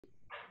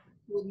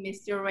with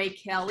Mr. Ray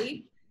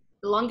Kelly,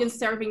 the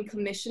longest-serving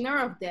commissioner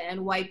of the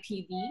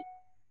NYPD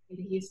in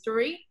the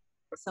history.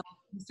 So,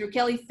 Mr.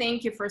 Kelly,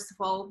 thank you, first of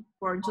all,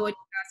 for joining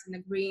us and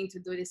agreeing to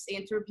do this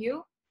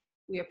interview.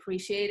 We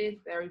appreciate it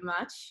very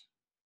much.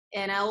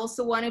 And I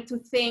also wanted to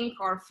thank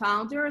our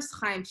founders,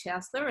 Chaim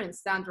Chesler and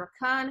Sandra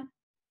Kahn,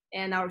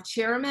 and our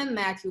chairman,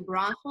 Matthew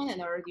Bronfman,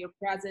 and our dear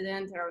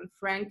president, Aaron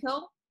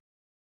Frankel.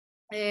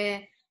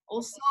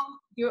 Also,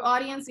 your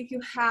audience, if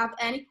you have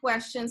any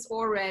questions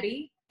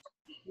already,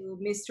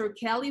 Mr.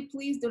 Kelly,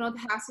 please do not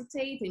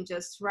hesitate and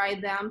just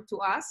write them to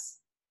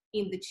us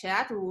in the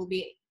chat. We will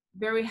be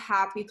very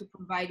happy to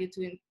provide you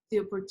the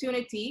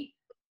opportunity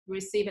to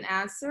receive an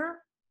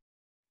answer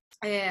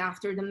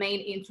after the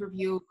main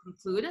interview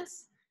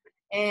concludes.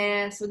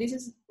 And so this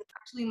is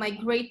actually my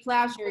great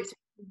pleasure to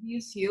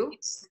introduce you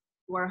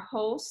to our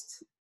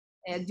host,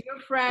 a dear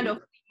friend of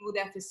Limmud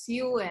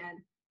FSU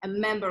and a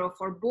member of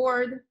our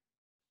board,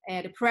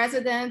 and the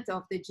president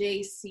of the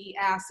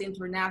JCS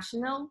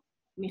International,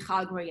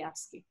 Michal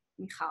Grayevsky.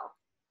 Michal.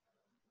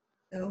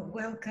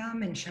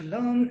 Welcome and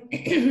shalom.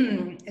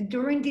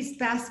 During these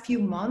past few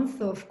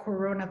months of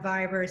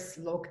coronavirus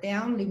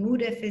lockdown,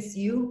 Limmud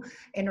FSU,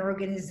 an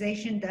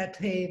organization that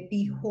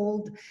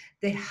behold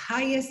the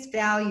highest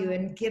value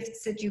and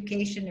gifts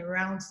education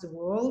around the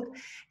world,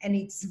 and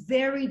it's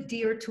very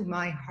dear to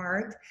my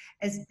heart,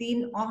 has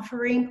been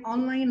offering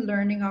online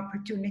learning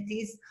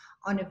opportunities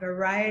on a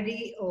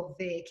variety of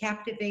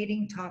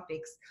captivating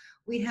topics.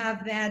 We have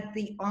had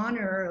the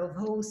honor of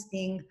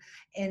hosting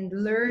and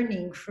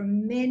learning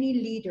from many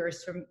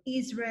leaders from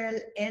Israel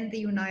and the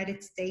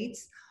United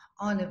States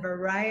on a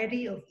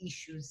variety of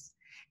issues.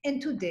 And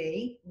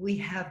today we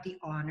have the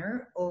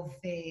honor of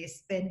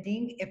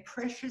spending a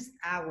precious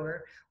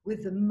hour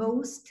with the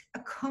most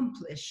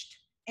accomplished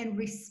and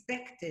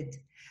respected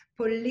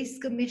police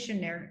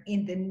commissioner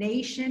in the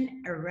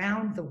nation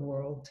around the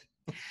world,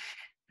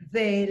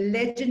 the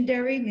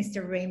legendary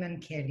Mr.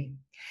 Raymond Kelly.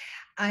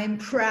 I'm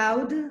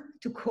proud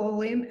to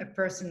call him a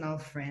personal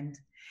friend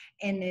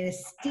and an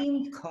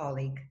esteemed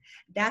colleague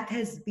that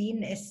has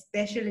been a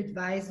special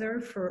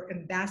advisor for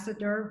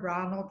Ambassador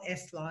Ronald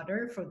S.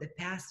 Lauder for the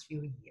past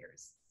few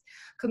years.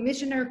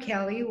 Commissioner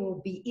Kelly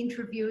will be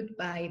interviewed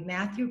by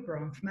Matthew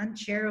Bronfman,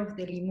 chair of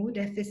the Limmud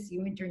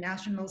FSU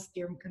International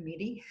Steering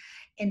Committee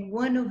and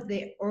one of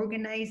the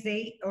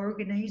organization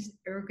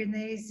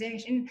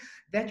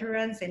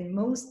veterans and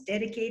most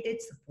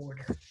dedicated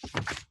supporter.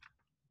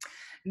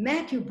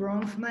 Matthew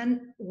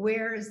Bronfman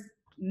wears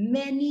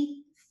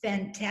many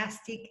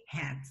fantastic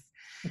hats.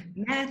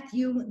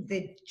 Matthew,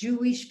 the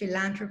Jewish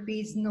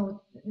philanthropy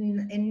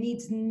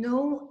needs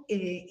no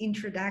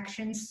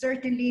introduction,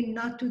 certainly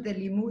not to the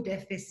Limmud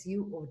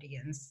FSU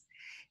audience.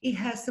 He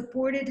has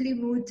supported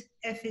Limmud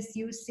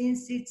FSU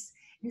since its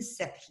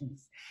inception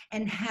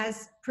and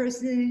has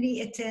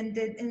personally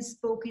attended and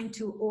spoken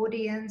to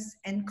audience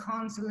and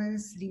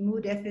consulants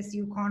Limmud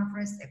FSU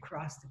conference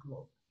across the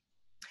globe.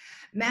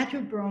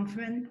 Matthew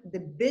Bronfman, the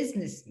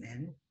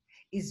businessman,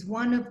 is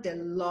one of the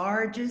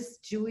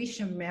largest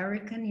Jewish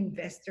American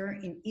investor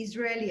in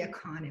Israeli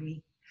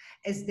economy.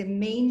 As the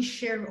main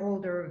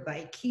shareholder of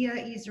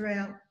IKEA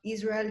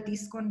Israel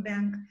Discount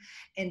Bank,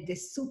 and the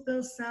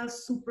Supersal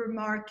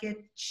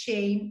supermarket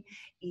chain,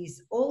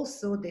 is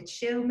also the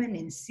chairman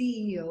and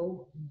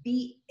CEO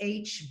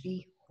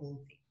BHB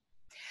Holding.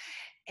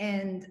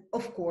 And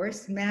of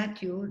course,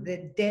 Matthew,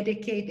 the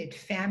dedicated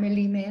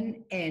family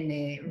man and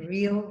a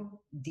real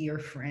dear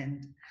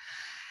friend.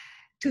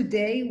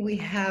 Today, we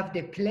have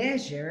the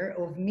pleasure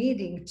of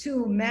meeting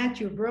to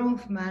Matthew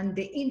Bronfman,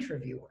 the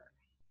interviewer.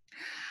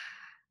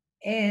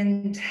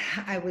 And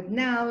I would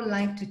now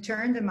like to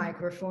turn the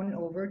microphone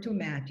over to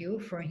Matthew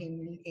for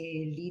him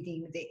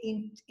leading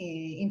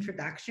the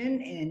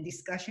introduction and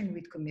discussion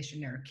with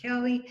Commissioner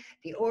Kelly.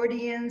 The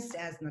audience,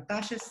 as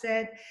Natasha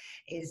said,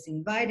 is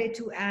invited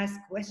to ask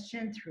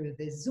questions through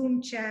the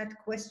Zoom chat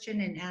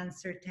question and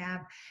answer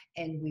tab,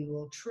 and we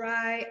will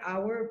try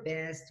our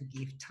best to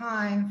give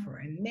time for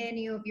as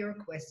many of your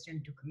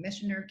questions to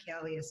Commissioner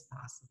Kelly as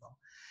possible.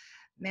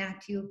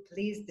 Matthew,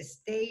 please, the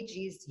stage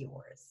is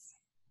yours.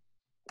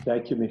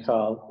 Thank you,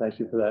 Michal. Thank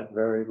you for that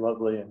very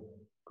lovely and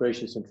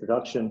gracious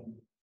introduction.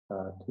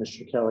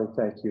 Commissioner Kelly,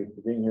 thank you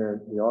for being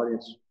here in the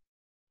audience.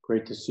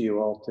 Great to see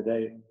you all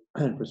today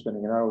and for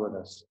spending an hour with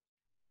us.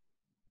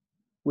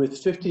 With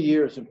 50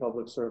 years in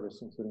public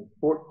service, including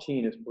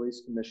 14 as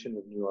Police Commissioner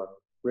of New York,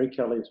 Ray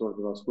Kelly is one of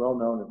the most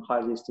well-known and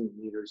highly esteemed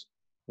leaders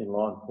in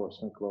law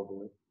enforcement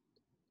globally.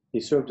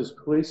 He served as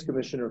Police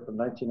Commissioner from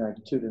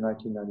 1992 to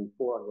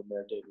 1994 under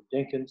Mayor David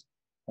Dinkins,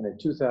 and in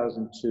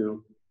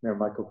 2002, Mayor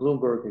Michael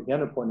Bloomberg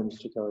again appointed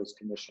Mr. Kelly as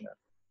commissioner.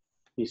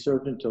 He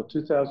served until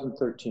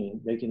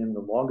 2013, making him the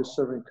longest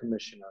serving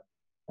commissioner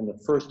and the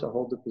first to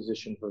hold the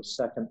position for a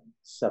second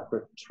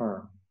separate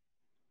term.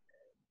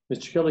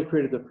 Mr. Kelly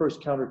created the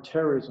first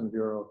counterterrorism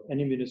bureau of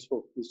any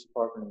municipal police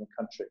department in the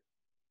country.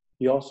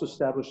 He also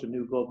established a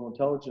new global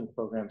intelligence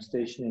program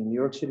stationing New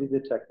York City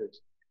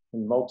detectives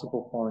in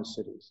multiple foreign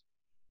cities.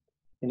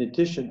 In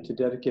addition to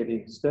dedicating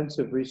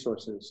extensive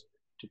resources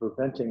to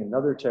preventing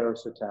another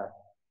terrorist attack,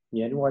 the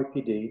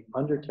NYPD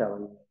under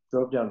Kelly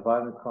drove down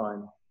violent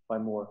crime by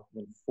more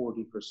than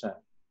 40%.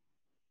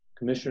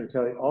 Commissioner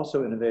Kelly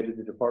also innovated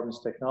the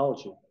department's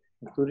technology,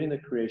 including the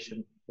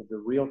creation of the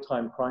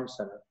Real-Time Crime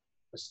Center,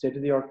 a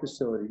state-of-the-art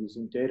facility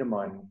using data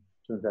mining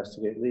to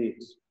investigate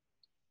leads.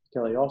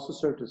 Kelly also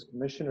served as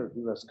Commissioner of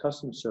the U.S.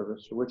 Customs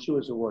Service, for which he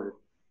was awarded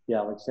the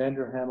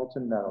Alexander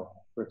Hamilton Medal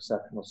for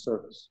exceptional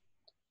service.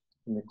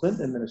 In the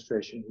Clinton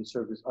administration, he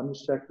served as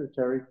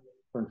Undersecretary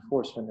for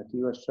Enforcement at the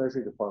U.S.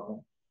 Treasury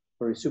Department,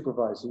 where he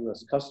supervised the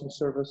U.S. Customs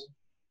Service,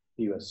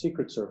 the U.S.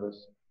 Secret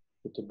Service,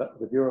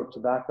 the Bureau of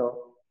Tobacco,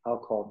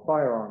 Alcohol, and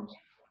Firearms,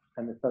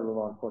 and the Federal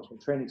Law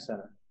Enforcement Training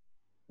Center.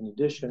 In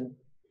addition,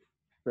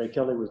 Ray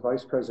Kelly was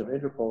Vice President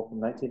of Interpol from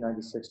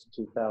 1996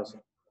 to 2000.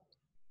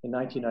 In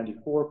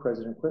 1994,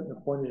 President Clinton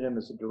appointed him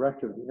as the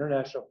Director of the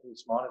International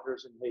Police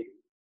Monitors in Haiti,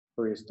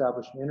 where he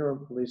established an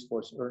interim police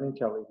force, earning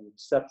Kelly the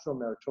Exceptional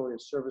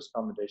Meritorious Service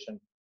Commendation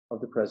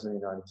of the President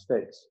of the United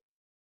States.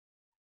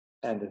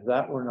 And if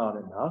that were not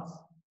enough,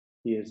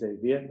 he is a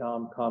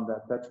Vietnam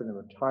combat veteran and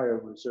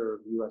retired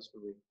Reserve U.S.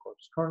 Marine Corps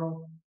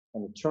Colonel,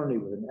 an attorney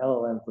with an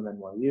LLM from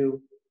NYU,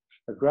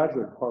 a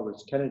graduate of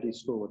Harvard's Kennedy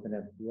School with an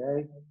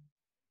MBA,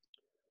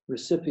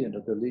 recipient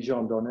of the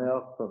Légion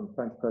d'honneur from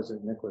French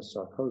President Nicolas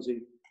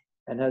Sarkozy,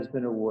 and has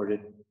been awarded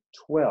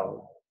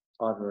 12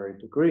 honorary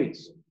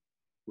degrees.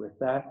 With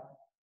that,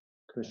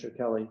 Commissioner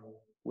Kelly,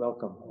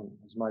 welcome. And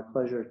it's my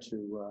pleasure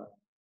to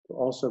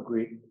also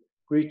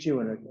greet you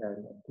and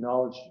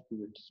acknowledge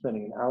you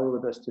spending an hour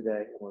with us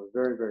today, and we're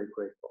very, very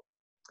grateful.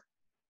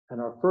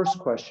 And our first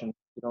question, if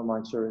you don't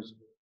mind, sir, is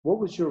what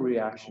was your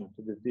reaction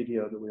to the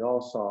video that we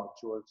all saw of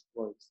George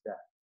Floyd's death?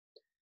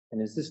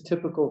 And is this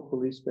typical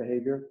police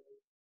behavior?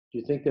 Do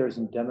you think there's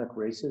endemic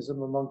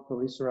racism among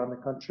police around the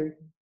country?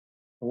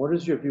 And what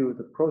is your view of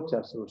the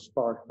protests that were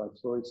sparked by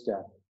Floyd's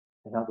death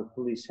and how the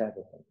police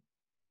handled them?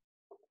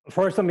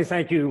 First, let me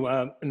thank you,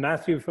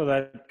 Matthew, for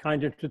that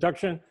kind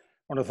introduction.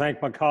 I want to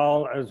thank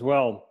Michal as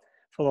well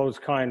for those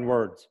kind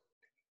words.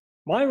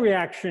 My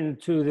reaction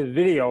to the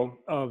video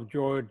of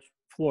George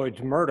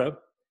Floyd's murder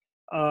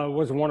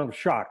was one of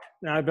shock.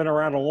 Now, I've been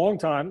around a long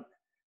time,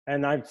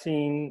 and I've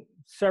seen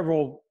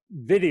several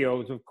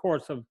videos, of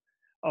course, of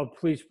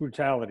police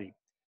brutality.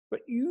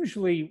 But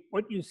usually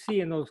what you see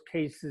in those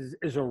cases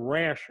is a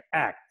rash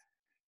act,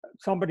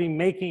 somebody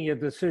making a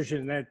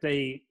decision that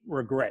they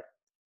regret.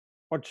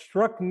 What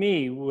struck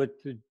me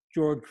with the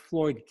George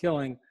Floyd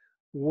killing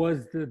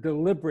was the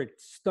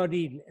deliberate,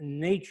 studied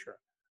nature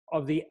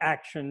of the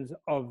actions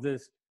of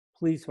this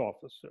police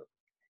officer.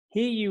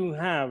 Here you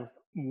have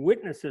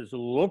witnesses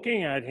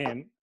looking at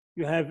him,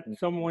 you have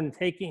someone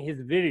taking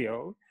his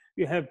video,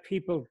 you have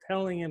people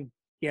telling him,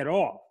 get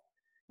off.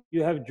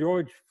 You have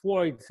George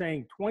Floyd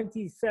saying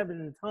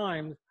 27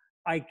 times,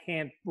 I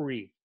can't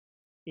breathe.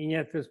 And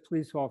yet this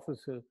police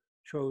officer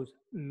chose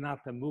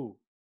not to move.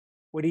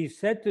 What he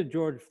said to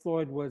George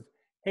Floyd was,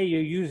 hey,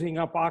 you're using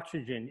up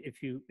oxygen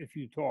if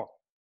you talk,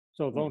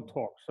 so don't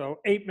talk. So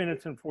 8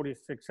 minutes and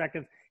 46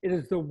 seconds. It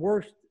is the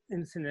worst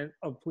incident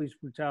of police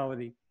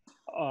brutality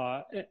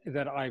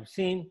that I've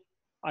seen.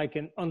 I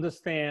can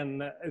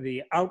understand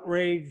the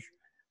outrage.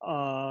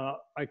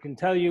 I can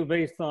tell you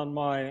based on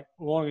my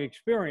long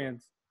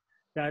experience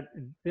that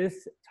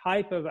this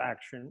type of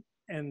action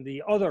and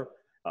the other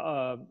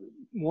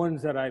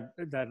ones that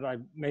I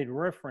made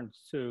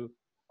reference to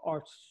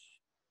are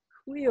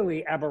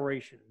clearly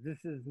aberrations. This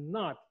is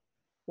not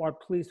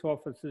what police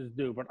officers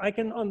do. But I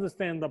can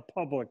understand the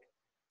public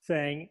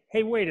saying,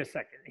 hey, wait a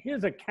second,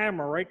 here's a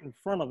camera right in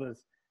front of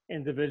this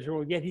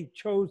individual, yet he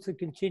chose to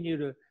continue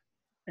to,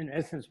 in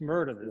essence,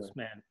 murder this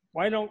man.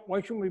 Why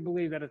shouldn't we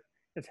believe that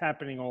it's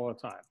happening all the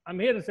time? I'm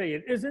here to say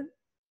it isn't,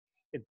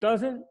 it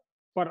doesn't,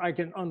 but I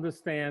can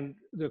understand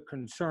the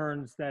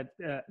concerns that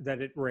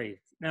it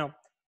raised. Now,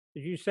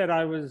 as you said,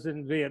 I was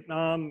in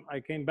Vietnam. I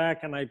came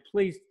back and I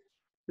policed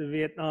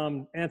the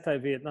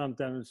anti-Vietnam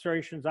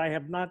demonstrations. I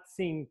have not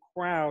seen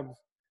crowds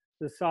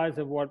the size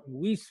of what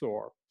we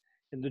saw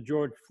in the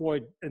George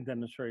Floyd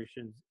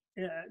demonstrations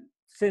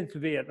since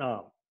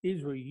Vietnam.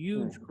 These were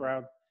huge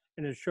crowds,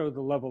 and it showed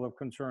the level of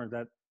concern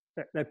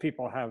that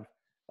people have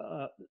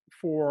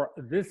for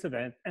this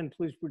event and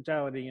police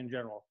brutality in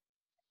general.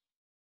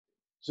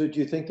 So do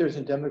you think there's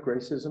endemic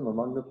racism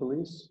among the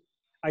police?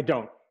 I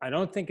don't. I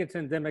don't think it's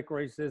endemic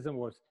racism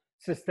or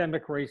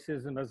systemic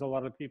racism, as a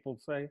lot of people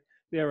say.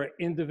 There are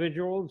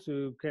individuals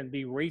who can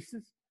be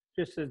racist,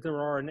 just as there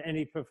are in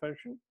any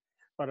profession.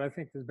 But I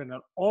think there's been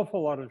an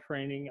awful lot of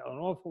training, an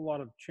awful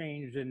lot of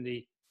change in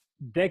the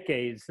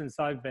decades since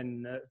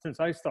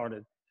I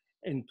started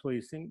in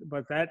policing.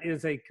 But that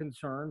is a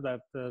concern that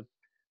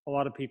a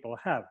lot of people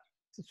have.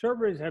 The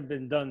surveys have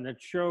been done that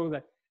show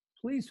that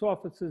police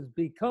officers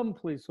become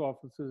police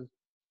officers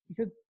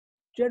because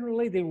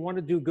generally they want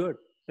to do good.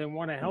 They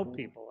want to help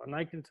people. And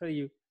I can tell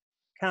you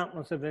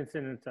countless of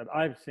incidents that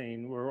I've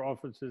seen where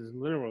officers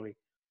literally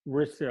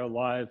risk their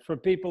lives for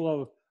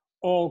people of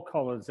all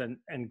colors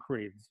and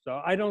creeds.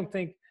 So I don't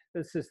think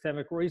there's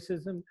systemic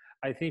racism.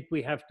 I think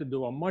we have to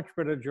do a much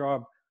better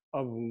job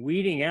of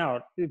weeding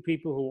out the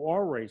people who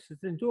are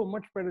racist and do a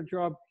much better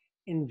job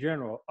in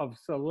general of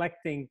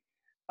selecting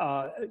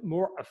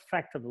more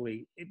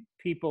effectively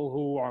people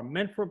who are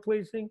meant for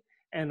policing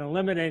and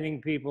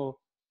eliminating people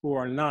who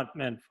are not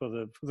meant for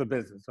the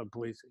business of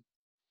policing.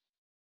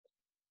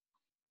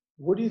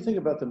 What do you think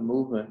about the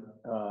movement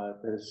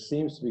that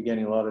seems to be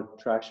getting a lot of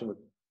traction with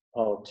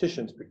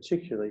politicians,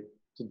 particularly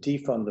to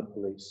defund the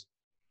police?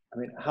 I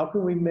mean, how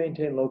can we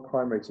maintain low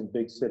crime rates in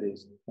big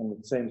cities and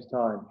at the same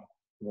time,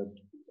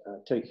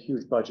 take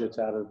huge budgets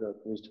out of the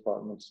police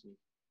departments,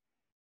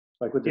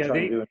 like what they're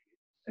trying to do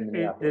in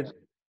Minneapolis?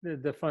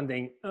 The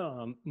funding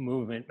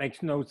movement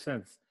makes no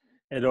sense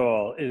at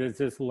all. It is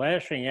just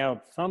lashing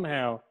out,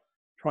 somehow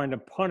trying to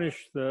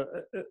punish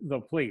the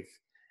police.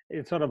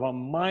 It's sort of a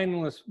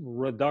mindless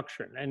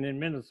reduction. And in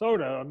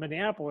Minnesota,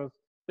 Minneapolis,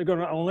 they're going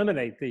to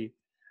eliminate the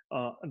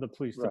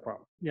police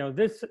department.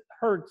 This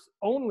hurts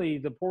only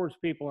the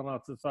poorest people in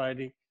our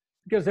society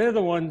because they're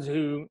the ones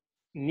who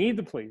need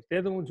the police.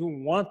 They're the ones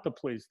who want the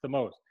police the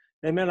most.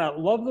 They may not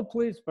love the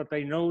police, but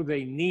they know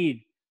they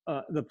need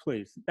the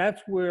police.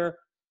 That's where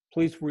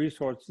police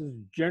resources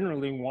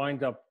generally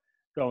wind up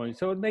going.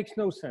 So it makes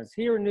no sense.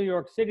 Here in New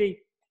York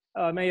City,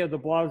 Mayor de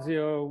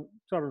Blasio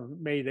sort of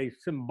made a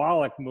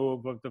symbolic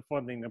move of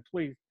defunding the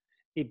police.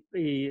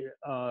 He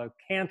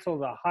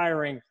canceled the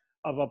hiring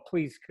of a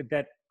police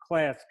cadet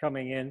class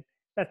coming in.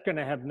 That's going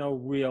to have no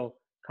real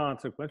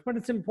consequence, but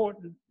it's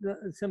important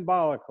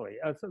symbolically.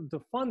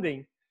 The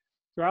funding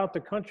throughout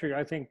the country,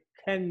 I think,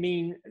 can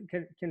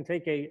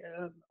take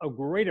a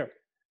greater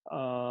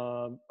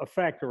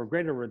effect or a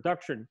greater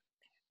reduction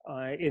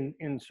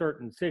in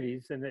certain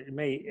cities, and it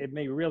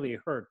may really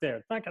hurt there.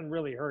 It's not going to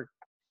really hurt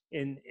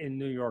in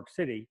New York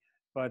City,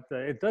 but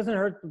it doesn't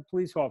hurt the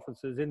police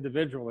officers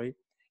individually.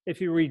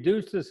 If you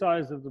reduce the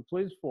size of the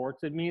police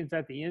force, it means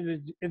that the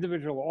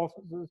individual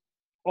officers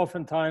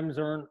oftentimes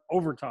earn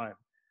overtime,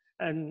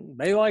 and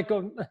they like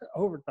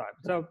overtime.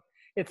 So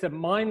it's a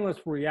mindless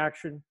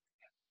reaction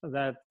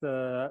that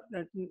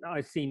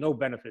I see no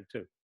benefit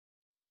to.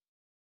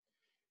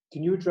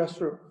 Can you address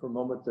for a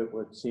moment that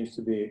what seems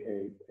to be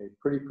a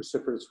pretty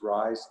precipitous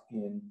rise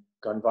in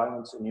gun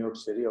violence in New York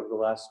City over the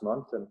last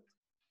month?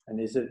 And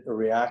is it a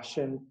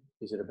reaction?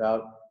 Is it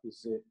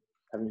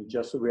having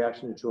just a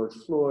reaction to George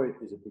Floyd?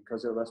 Is it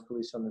because there are less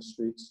police on the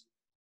streets?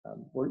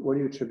 What do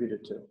you attribute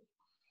it to?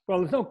 Well,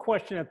 there's no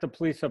question that the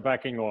police are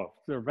backing off.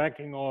 They're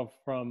backing off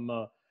from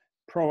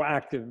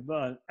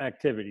proactive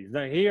activities.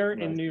 Now, here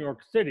in New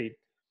York City,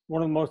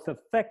 one of the most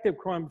effective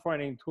crime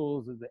fighting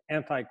tools is the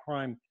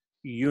anti-crime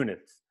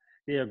units.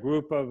 They're a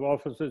group of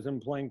officers in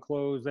plain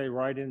clothes. They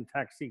ride in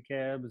taxi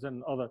cabs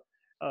and other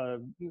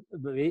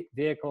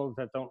vehicles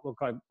that don't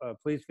look like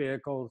police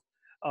vehicles.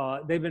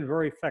 They've been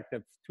very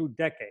effective through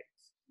decades.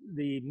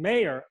 The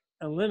mayor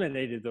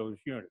eliminated those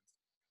units.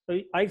 So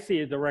I see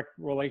a direct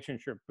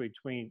relationship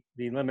between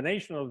the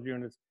elimination of those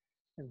units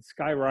and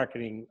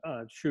skyrocketing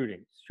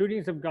shootings.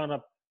 Shootings have gone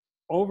up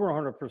over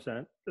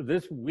 100%.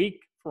 This week,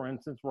 for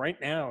instance, right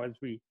now as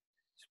we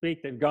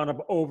speak, they've gone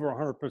up over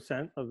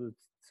 100% of the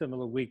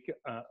similar week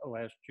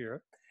last year.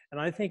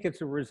 And I think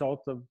it's a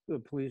result of the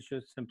police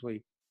just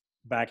simply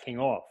backing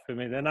off. I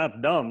mean, they're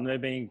not dumb. They're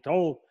being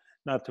told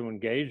not to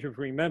engage. If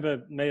you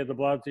remember, Mayor de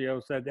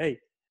Blasio said, hey,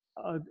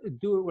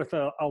 do it with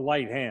a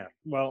light hand.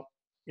 Well,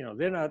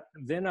 they're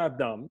not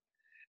dumb.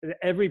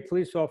 Every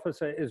police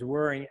officer is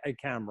wearing a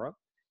camera.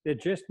 They're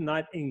just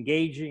not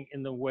engaging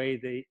in the way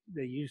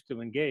they used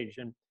to engage.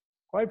 And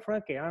quite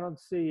frankly, I don't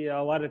see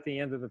a lot at the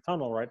end of the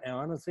tunnel right now.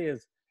 I don't see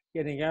us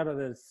getting out of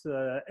this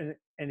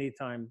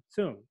anytime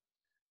soon.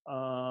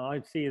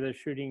 I see the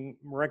shooting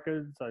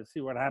records. I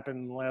see what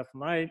happened last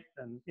night,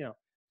 and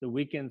the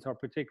weekends are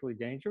particularly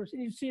dangerous.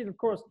 And you see it, of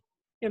course,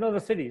 in other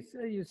cities.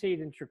 You see it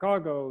in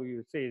Chicago.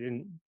 You see it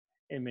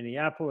in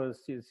Minneapolis.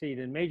 You see it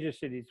in major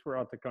cities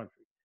throughout the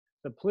country.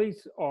 The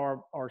police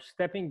are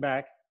stepping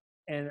back,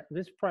 and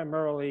this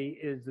primarily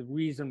is the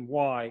reason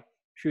why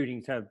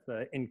shootings have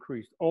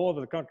increased all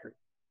over the country.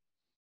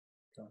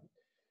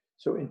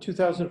 So in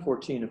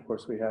 2014, of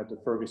course, we had the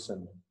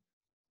Ferguson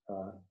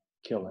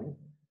killing.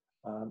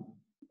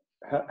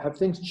 Have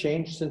things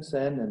changed since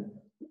then, and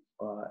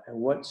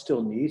what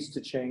still needs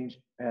to change?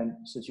 And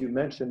since you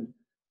mentioned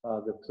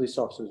the police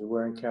officers are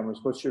wearing cameras,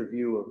 what's your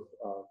view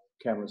of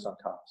cameras on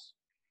cops?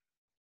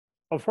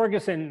 Well,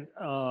 Ferguson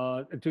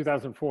in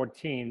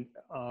 2014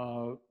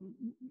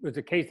 was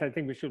a case I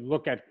think we should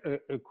look at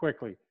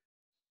quickly.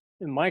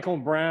 And Michael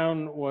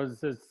Brown was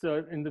this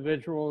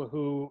individual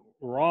who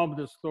robbed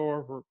a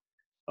store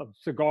of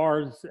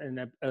cigars, and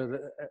an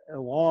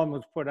alarm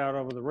was put out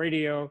over the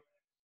radio.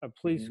 A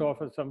police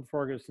officer from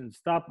Ferguson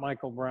stopped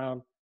Michael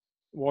Brown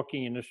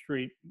walking in the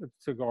street with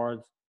cigars.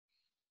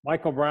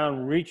 Michael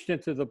Brown reached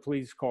into the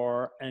police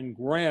car and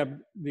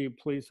grabbed the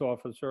police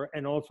officer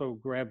and also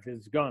grabbed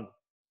his gun.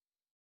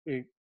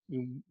 He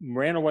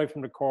ran away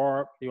from the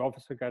car. The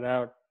officer got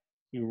out.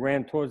 He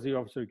ran towards the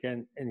officer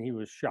again, and he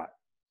was shot.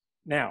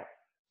 Now,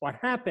 what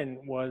happened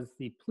was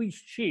the police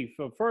chief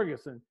of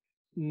Ferguson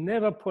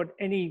never put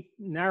any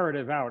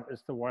narrative out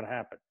as to what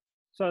happened.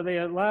 So they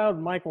allowed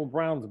Michael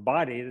Brown's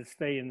body to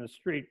stay in the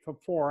street for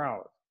 4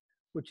 hours,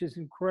 which is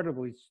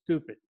incredibly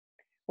stupid.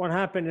 What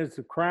happened is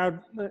the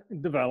crowd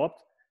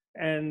developed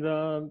and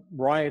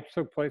riots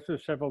took place for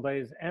several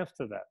days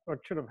after that. What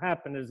should have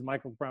happened is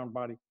Michael Brown's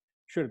body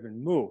should have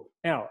been moved.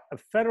 Now, a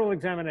federal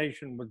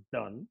examination was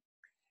done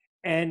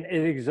and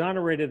it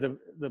exonerated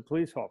the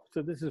police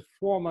officer. This is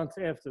 4 months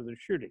after the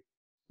shooting.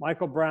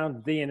 Michael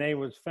Brown's DNA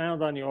was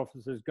found on the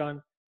officer's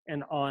gun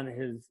and on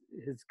his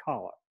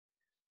collar.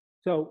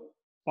 So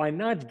by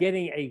not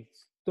getting a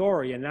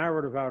story, a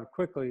narrative out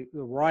quickly,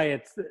 the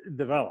riots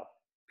developed.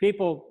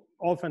 People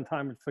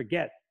oftentimes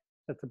forget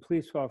that the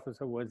police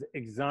officer was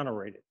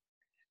exonerated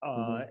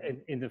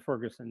in the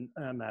Ferguson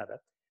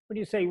matter. When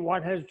you say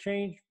what has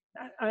changed,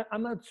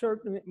 I'm not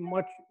certain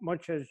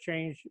much has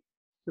changed.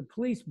 The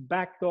police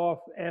backed off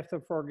after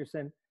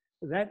Ferguson.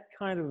 That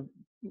kind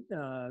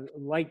of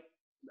light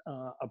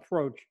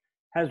approach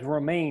has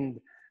remained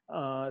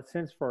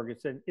since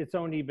Ferguson. It's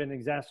only been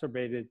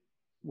exacerbated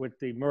with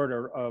the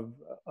murder of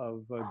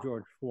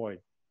George Floyd.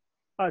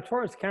 As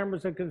far as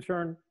cameras are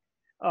concerned,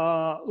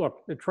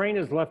 look, the train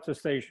has left the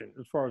station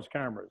as far as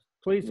cameras.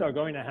 Police are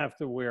going to have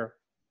to wear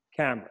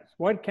cameras.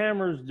 What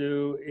cameras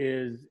do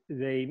is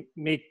they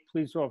make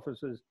police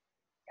officers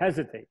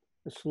hesitate,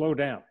 slow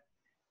down.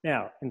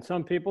 Now, in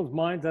some people's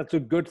minds, that's a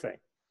good thing.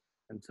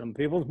 In some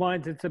people's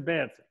minds, it's a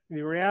bad thing.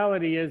 The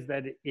reality is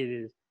that it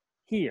is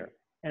here,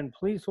 and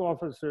police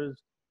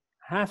officers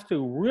have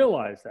to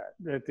realize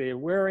that they're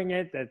wearing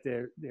it, that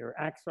their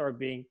acts are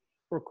being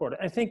recorded.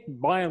 I think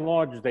by and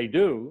large they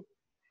do,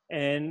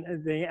 and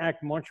they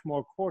act much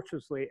more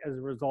cautiously as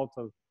a result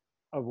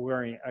of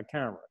wearing a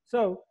camera.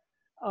 So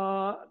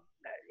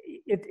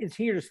it's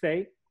here to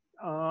stay.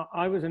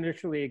 I was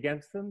initially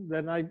against them,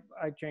 then I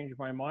changed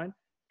my mind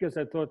because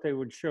I thought they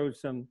would show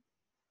some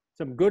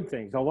good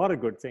things, a lot of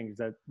good things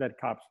that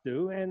cops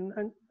do, and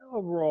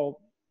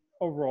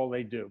overall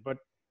they do. But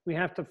we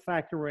have to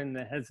factor in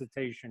the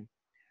hesitation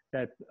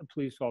that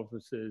police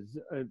officers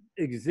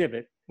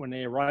exhibit when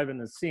they arrive in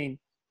the scene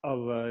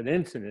of an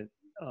incident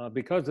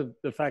because of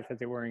the fact that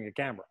they're wearing a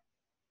camera.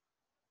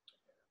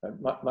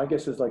 My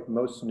guess is, like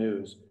most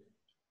news,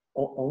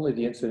 only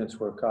the incidents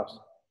where cops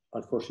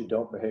unfortunately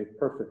don't behave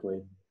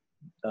perfectly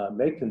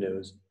make the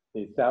news.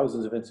 The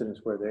thousands of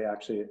incidents where they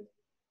actually,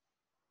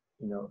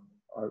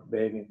 are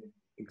behaving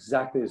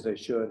exactly as they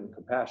should and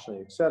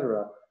compassionately, et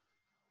cetera,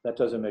 that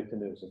doesn't make the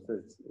news.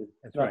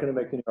 It's not going to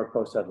make the New York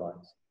Post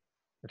headlines.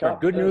 Right.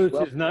 Good news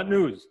is not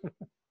news.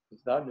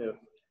 It's not new.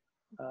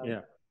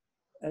 Yeah.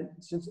 And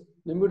since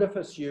Limmud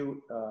FSU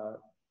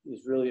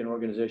is really an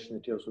organization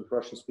that deals with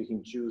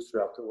Russian-speaking Jews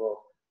throughout the world,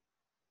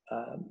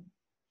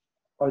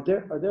 are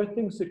there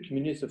things that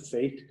communities of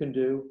faith can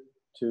do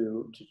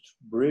to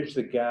bridge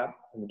the gap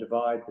and the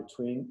divide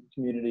between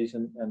communities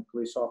and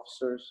police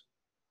officers?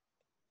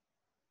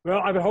 Well,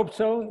 I would hope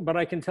so, but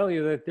I can tell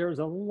you that there's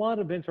a lot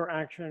of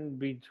interaction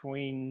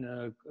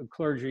between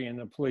clergy and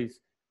the police.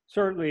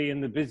 Certainly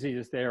in the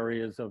busiest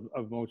areas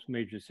of most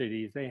major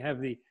cities, they have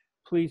the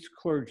police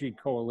clergy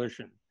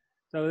coalition.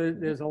 So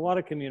there's a lot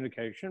of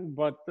communication,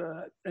 but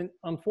and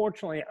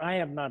unfortunately, I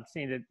have not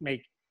seen it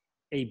make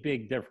a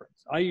big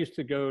difference. I used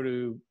to go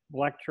to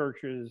black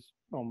churches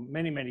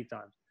many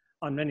times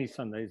on many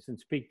Sundays and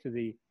speak to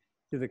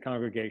the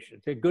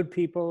congregation. They're good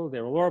people,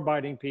 they're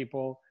law-abiding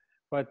people,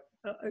 but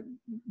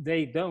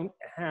they don't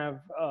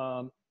have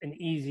an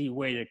easy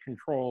way to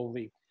control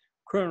the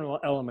criminal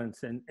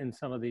elements in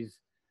some of these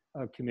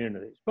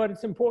communities. But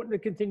it's important to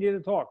continue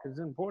to talk. It's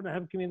important to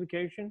have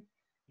communication.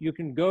 You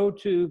can go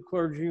to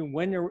clergy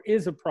when there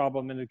is a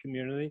problem in the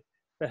community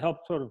to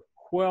help sort of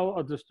quell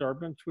a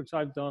disturbance, which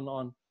I've done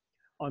on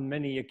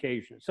many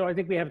occasions. So I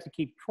think we have to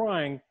keep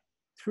trying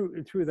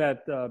through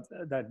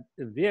that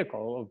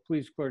vehicle of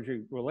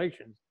police-clergy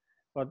relations.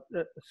 But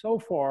so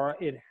far,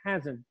 it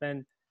hasn't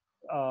been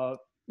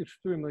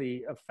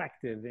extremely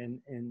effective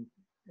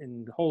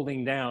in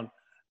holding down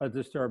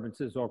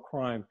disturbances or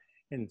crime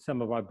in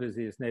some of our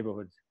busiest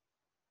neighborhoods.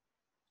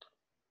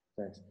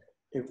 Thanks.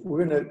 If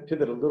we're going to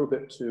pivot a little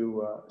bit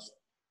to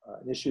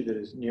an issue that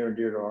is near and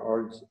dear to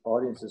our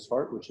audience's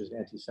heart, which is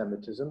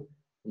anti-Semitism.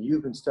 And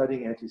you've been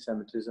studying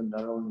anti-Semitism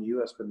not only in the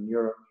US, but in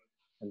Europe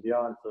and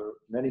beyond for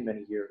many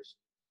years.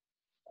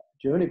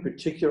 Do you have any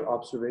particular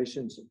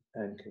observations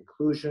and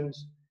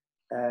conclusions?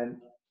 And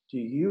do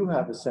you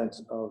have a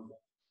sense of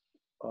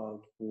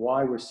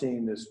why we're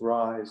seeing this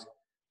rise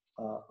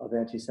of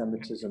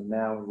anti-Semitism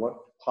now and what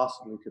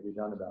possibly could be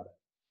done about it?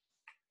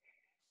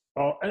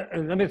 Well,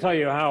 let me tell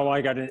you how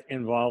I got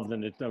involved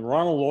in it.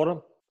 Ronald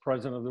Lauder,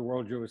 president of the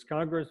World Jewish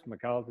Congress,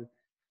 Michal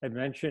had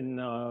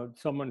mentioned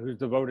someone who's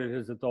devoted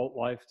his adult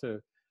life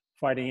to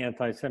fighting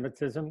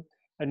anti-Semitism.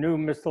 I knew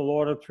Mr.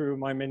 Lauder through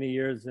my many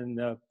years in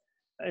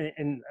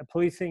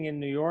policing in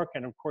New York,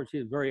 and of course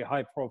he's a very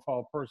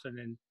high-profile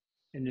person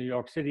in New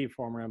York City,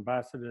 former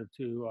ambassador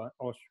to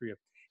Austria.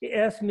 He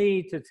asked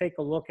me to take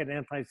a look at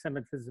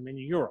anti-Semitism in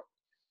Europe.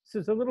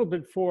 This is a little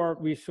bit before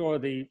we saw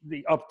the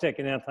uptick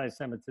in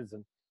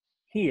anti-Semitism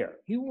here.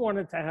 He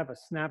wanted to have a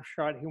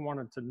snapshot. He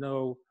wanted to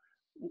know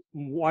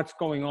what's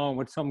going on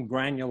with some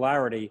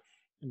granularity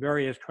in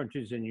various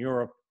countries in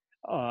Europe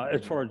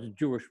as far as the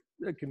Jewish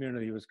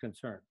community was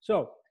concerned.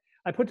 So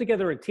I put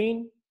together a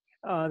team.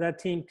 That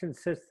team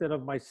consisted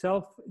of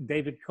myself,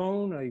 David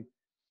Cohn, a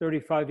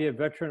 35-year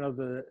veteran of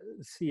the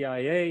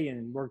CIA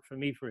and worked for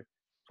me for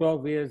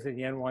 12 years in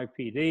the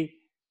NYPD.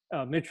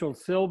 Michal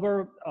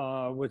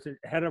was the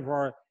head of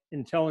our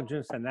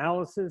intelligence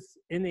analysis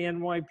in the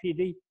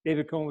NYPD.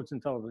 David Cohn was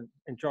in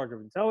charge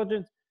of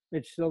intelligence.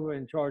 Mitch Silver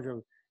in charge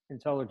of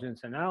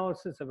intelligence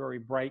analysis, a very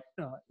bright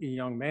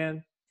young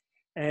man.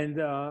 And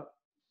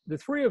the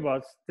three of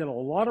us did a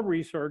lot of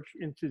research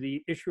into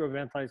the issue of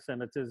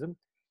anti-Semitism.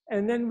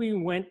 And then we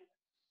went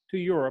to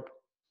Europe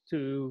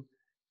to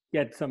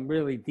get some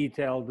really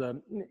detailed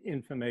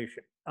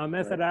information. Our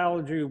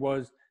methodology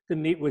was to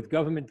meet with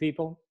government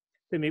people,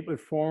 to meet with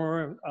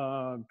former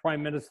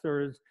prime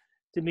ministers,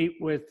 to meet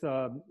with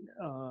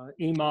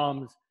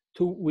imams.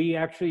 We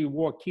actually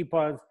wore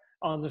kippas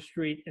on the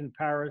street in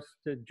Paris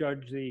to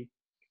judge the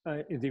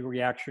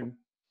reaction.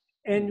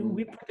 And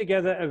we put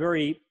together a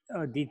very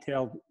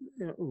detailed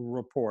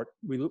report.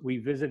 We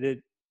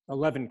visited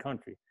 11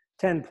 countries,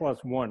 10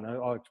 plus one,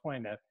 I'll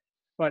explain that.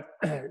 But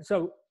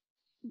so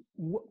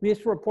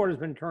this report has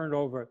been turned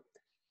over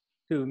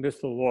to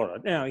Mr. Lauder.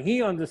 Now,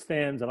 he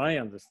understands, and I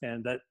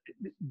understand, that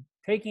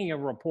taking a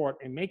report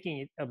and making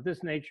it of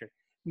this nature,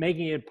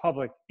 making it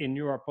public in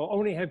Europe will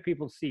only have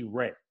people see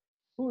red.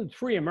 Who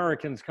 3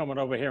 Americans coming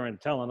over here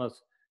and telling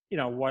us, you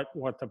know,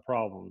 what the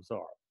problems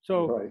are.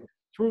 So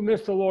through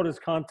Mr. Lauder's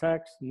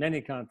contacts,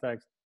 many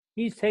contacts,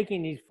 he's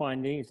taking these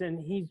findings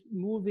and he's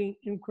moving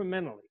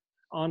incrementally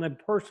on a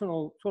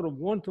personal sort of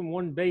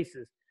one-to-one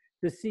basis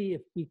to see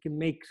if we can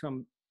make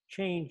some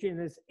change in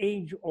this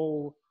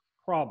age-old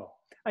problem.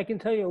 I can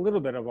tell you a little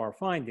bit of our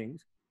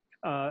findings.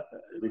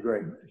 Be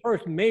great.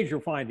 First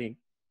major finding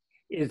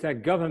is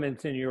that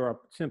governments in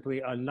Europe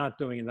simply are not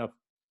doing enough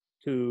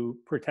to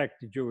protect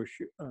the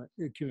Jewish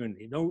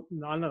community.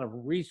 Not enough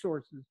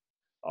resources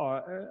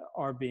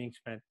are being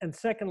spent. And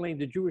secondly,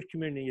 the Jewish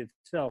community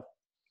itself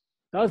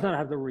does not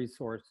have the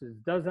resources,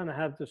 does not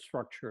have the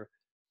structure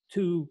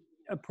to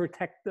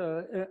protect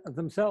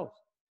themselves.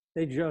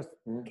 They just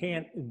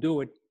can't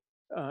do it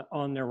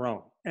on their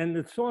own. And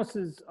the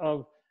sources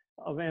of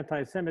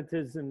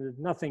anti-Semitism is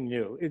nothing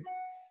new.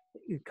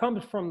 It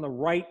comes from the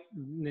right,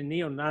 the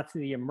neo-Nazi,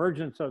 the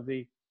emergence of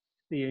the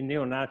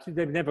neo-Nazis.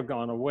 They've never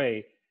gone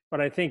away. But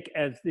I think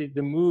as the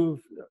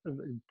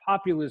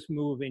populist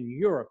move in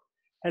Europe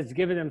has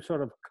given them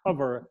sort of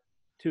cover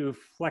to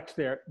flex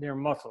their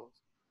muscles.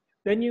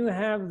 Then you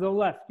have the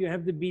left. You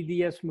have the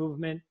BDS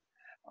movement,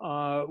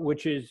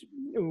 which is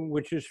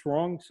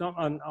strong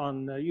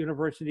on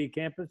university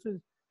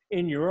campuses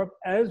in Europe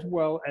as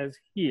well as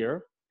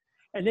here.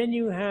 And then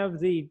you have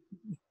the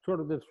sort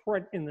of the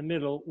threat in the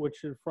middle,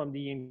 which is from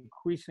the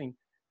increasing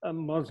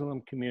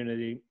Muslim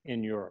community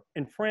in Europe.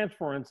 In France,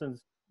 for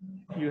instance,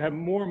 you have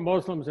more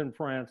Muslims in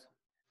France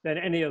than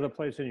any other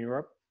place in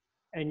Europe,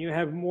 and you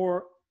have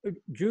more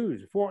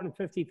Jews,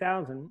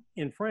 450,000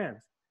 in France,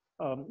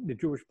 the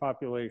Jewish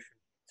population.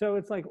 So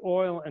it's like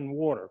oil and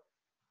water.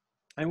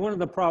 And one of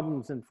the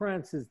problems in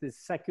France is this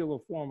secular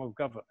form of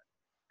government,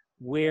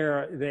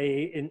 where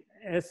they, in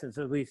essence,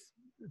 at least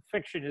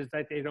fiction is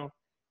that they don't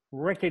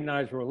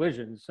recognize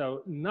religion.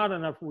 So not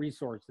enough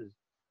resources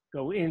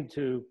go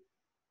into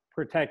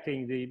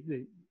protecting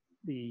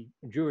the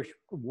Jewish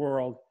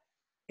world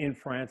in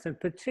France. And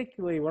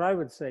particularly what I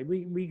would say,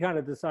 we kind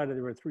of decided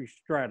there were 3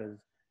 stratas.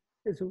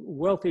 There's a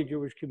wealthy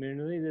Jewish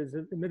community, there's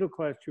a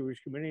middle-class Jewish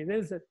community,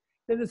 and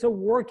there's a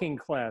working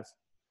class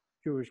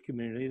Jewish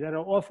community that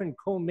are often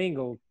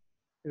commingled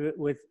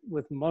with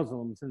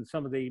Muslims in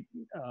some of the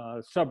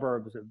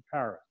suburbs of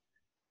Paris.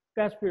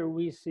 That's where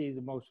we see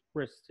the most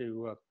risk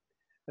to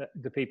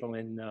the people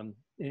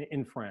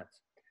in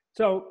France.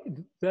 So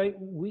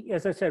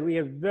as I said, we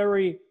have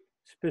very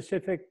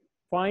specific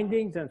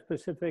findings and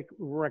specific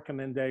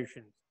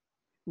recommendations.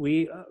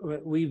 We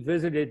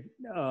visited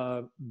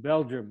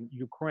Belgium,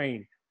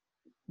 Ukraine,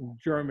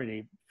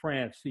 Germany,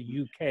 France,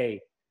 the UK,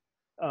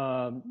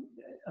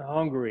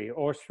 Hungary,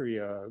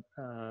 Austria,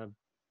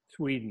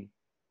 Sweden,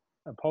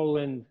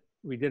 Poland.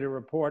 We did a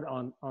report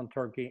on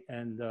Turkey,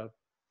 and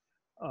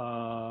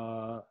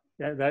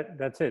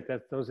that's it.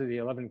 Those are the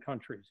 11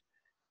 countries.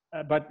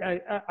 But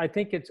I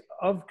think it's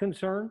of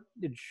concern.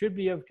 It should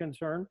be of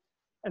concern.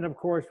 And of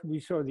course, we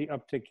saw the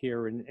uptick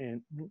here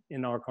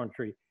in our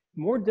country.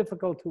 More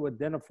difficult to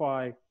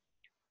identify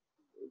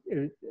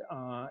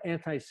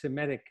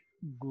anti-Semitic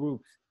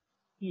groups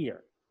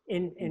here.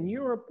 In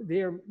Europe,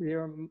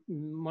 they're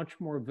much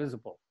more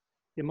visible.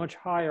 They're much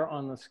higher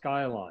on the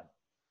skyline.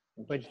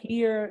 But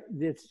here,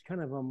 it's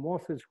kind of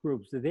amorphous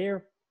groups.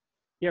 Their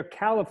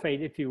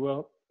caliphate, if you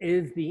will,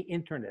 is the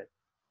internet.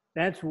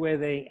 That's where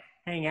they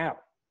hang out.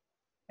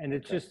 And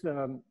it's just,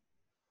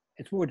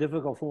 it's more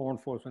difficult for law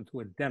enforcement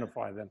to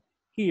identify them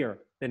here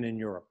than in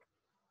Europe.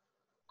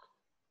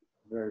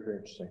 Very, very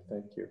interesting.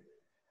 Thank you.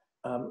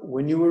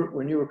 When you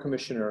were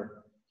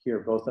commissioner here,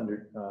 both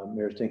under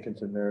Mayor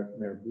Dinkins and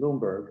Mayor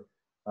Bloomberg,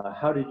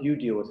 How did you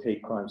deal with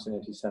hate crimes and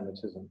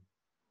anti-Semitism?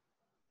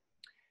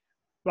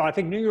 Well, I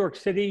think New York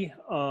City,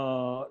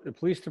 the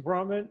police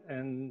department,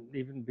 and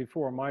even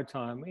before my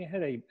time, we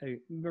had a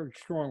very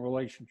strong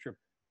relationship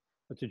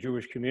with the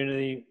Jewish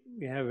community.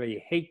 We have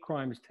a hate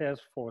crimes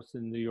task force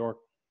in New York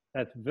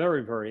that's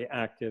very, very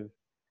active.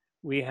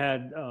 We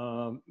had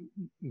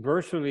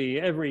virtually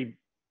every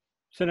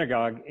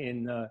synagogue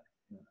in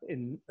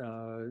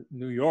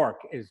New York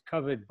is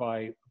covered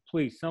by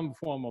police, some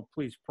form of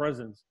police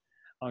presence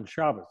on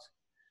Shabbos.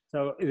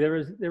 So there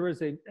is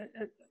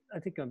I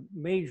think a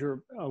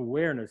major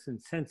awareness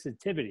and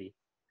sensitivity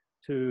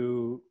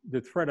to the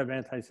threat of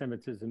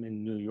anti-Semitism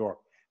in New York.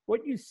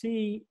 What you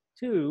see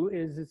too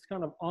is this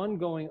kind of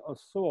ongoing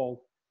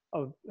assault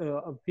of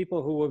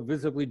people who are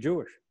visibly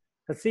Jewish,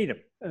 Hasidim,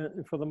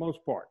 for the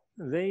most part.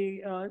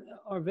 They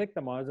are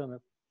victimized on a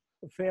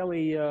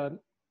fairly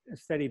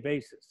steady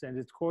basis, and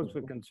it's cause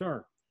for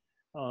concern.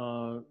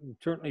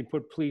 Certainly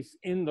put police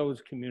in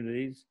those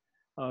communities.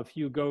 If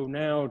you go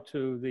now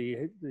to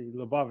the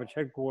Lubavitch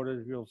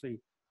headquarters, you'll see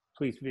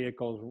police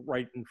vehicles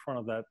right in front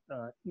of that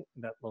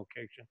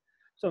location.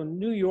 So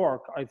New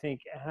York, I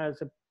think,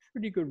 has a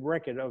pretty good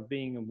record of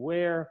being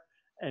aware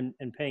and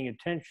paying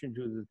attention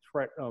to the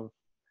threat of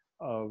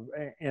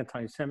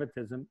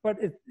anti-Semitism, but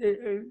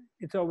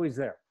it's always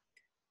there.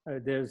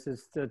 There's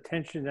this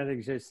tension that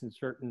exists in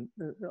certain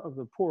of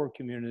the poorer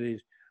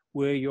communities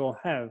where you'll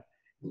have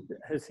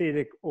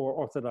Hasidic or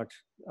Orthodox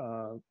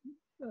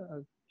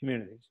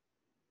communities.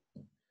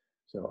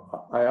 So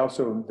I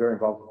also am very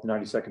involved with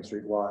 92nd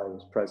Street Y. I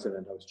was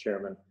president, I was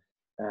chairman,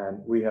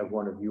 and we have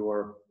one of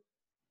your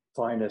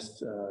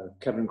finest,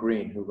 Kevin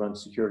Green, who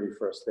runs security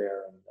for us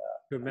there. And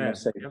good man.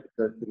 Yep.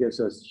 It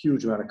gives us a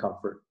huge amount of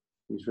comfort.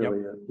 He's really,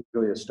 he's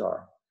really a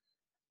star.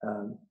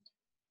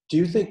 Do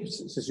you think,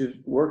 since you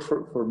worked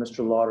for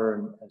Mr. Lauder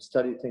and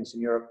studied things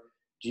in Europe,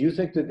 do you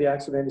think that the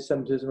acts of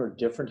anti-Semitism are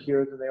different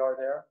here than they are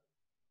there?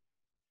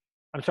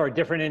 I'm sorry,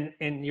 different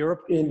in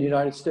Europe? In the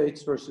United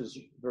States versus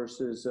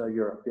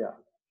Europe, yeah.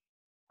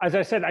 As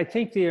I said, I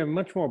think they are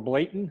much more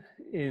blatant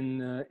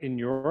in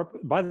Europe.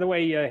 By the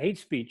way, hate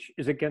speech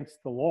is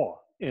against the law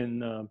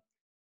in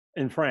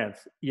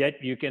France.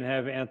 Yet you can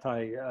have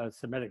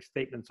anti-Semitic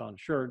statements on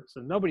shirts,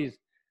 and nobody's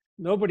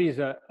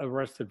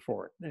arrested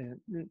for it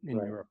in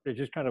Right. Europe. They're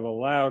just kind of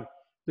allowed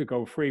to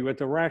go free with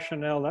the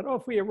rationale that, oh,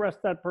 if we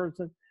arrest that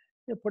person,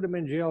 they put them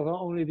in jail, they'll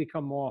only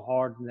become more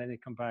hard, and then they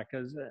come back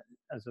as a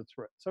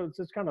threat. So it's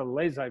this kind of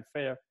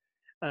laissez-faire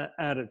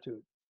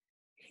attitude.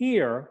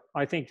 Here,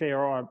 I think there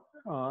are,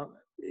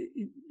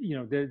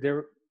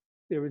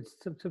 there is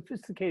some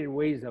sophisticated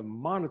ways of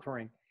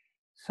monitoring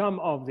some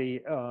of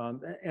the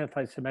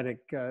anti-Semitic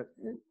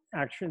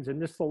actions, and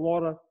Mr.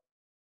 Lauder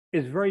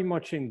is very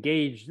much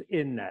engaged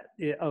in that.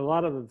 A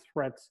lot of the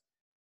threats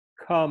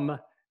come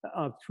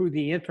through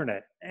the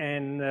internet,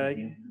 and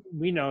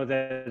we know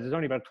that there's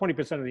only about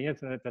 20% of the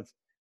internet that's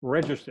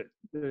registered.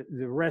 The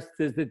rest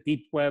is the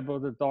deep web or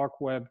the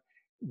dark web.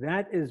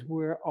 That is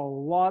where a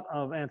lot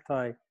of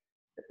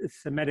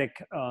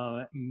anti-Semitic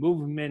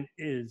movement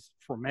is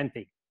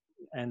fermenting.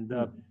 And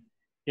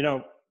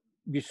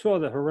you saw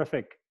the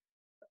horrific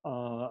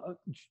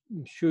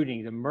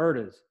shooting, the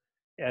murders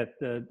at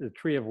the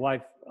Tree of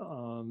Life,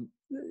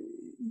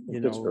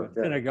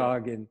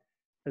 synagogue in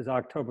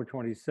October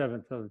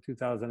 27th of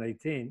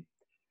 2018,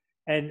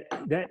 and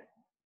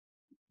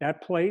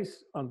that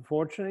place,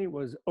 unfortunately,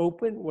 was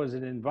open, was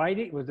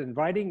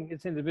inviting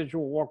this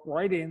individual walk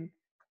right in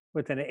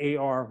with an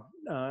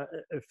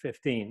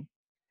AR-15,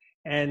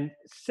 and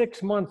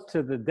 6 months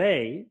to the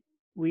day,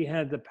 we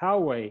had the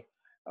Poway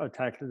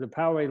attack, the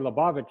Poway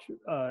Lubavitch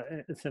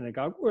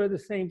synagogue, where the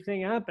same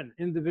thing happened.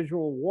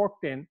 Individual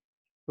walked in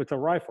with a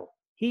rifle.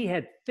 He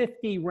had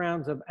 50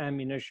 rounds of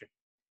ammunition.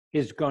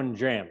 His gun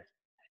jammed,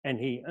 and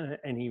he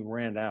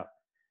ran out.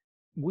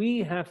 We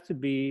have to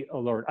be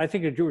alert. I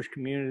think the Jewish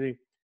community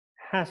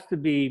has to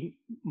be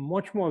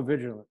much more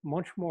vigilant,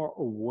 much more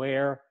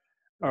aware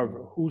of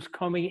who's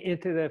coming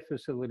into their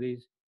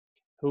facilities.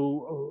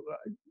 Who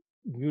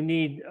you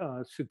need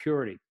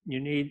security. You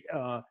need,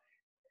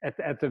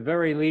 at the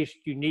very least,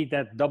 you need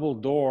that double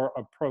door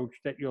approach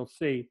that you'll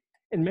see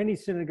in many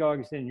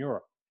synagogues in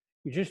Europe.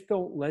 You just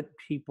don't let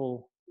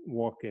people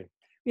walk in.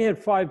 We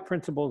had 5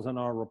 principles in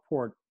our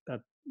report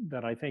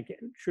that I think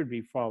should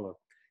be followed.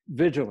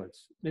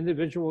 Vigilance.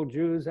 Individual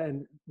Jews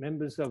and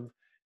members of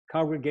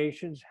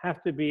congregations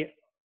have to be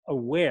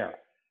aware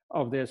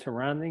of their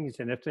surroundings,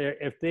 and if they're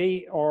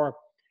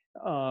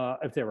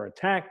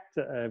attacked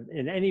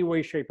in any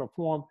way, shape, or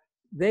form,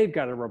 they've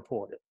got to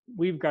report it.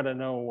 We've got to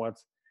know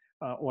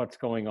what's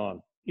going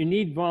on. You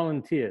need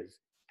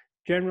volunteers.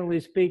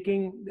 Generally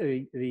speaking,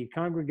 the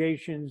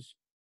congregations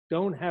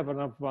don't have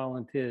enough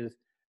volunteers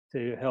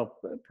to help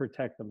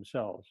protect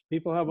themselves.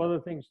 People have other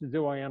things to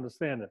do, I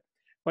understand it.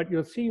 But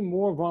you'll see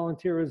more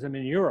volunteerism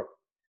in Europe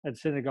at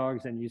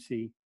synagogues than you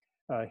see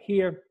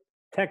here.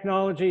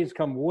 Technology has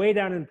come way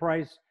down in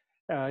price.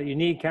 You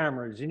need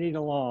cameras, you need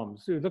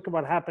alarms. So look at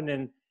what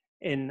happened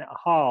in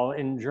Halle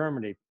in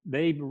Germany.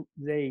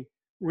 They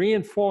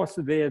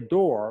reinforced their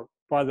door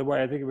by the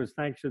way, I think it was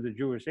thanks to the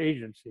Jewish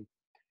agency,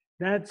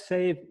 that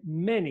saved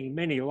many,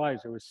 many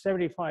lives. There were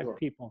 75 Sure.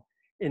 people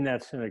in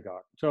that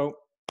synagogue. So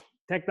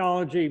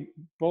technology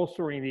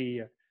bolstering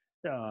the,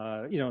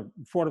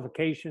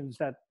 fortifications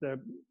that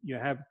you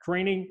have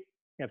training.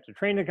 You have to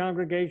train the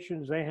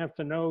congregations. They have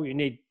to know. You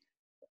need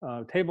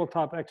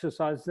tabletop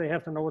exercises. They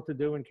have to know what to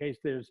do in case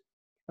there's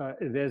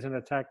an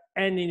attack.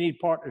 And you need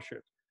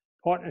partnerships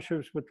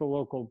with the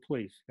local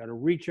police. Got to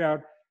reach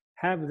out,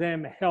 have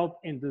them help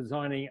in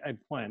designing a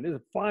plan. There's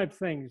 5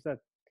 things that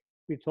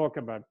we talk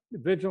about: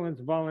 vigilance,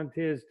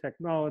 volunteers,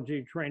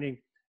 technology, training,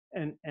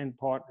 and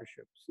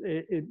partnerships.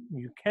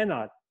 You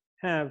cannot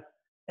have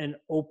an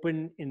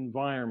open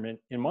environment,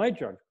 in my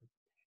judgment,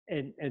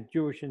 at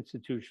Jewish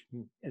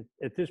institution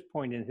at this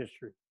point in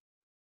history.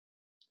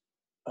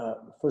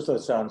 First of all,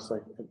 it sounds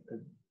like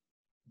an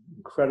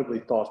incredibly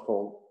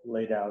thoughtful,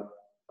 laid out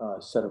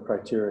set of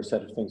criteria,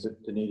 set of things that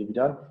need to be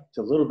done. It's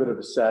a little bit of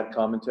a sad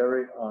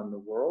commentary on the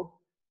world,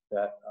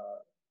 that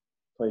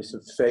place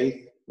of faith.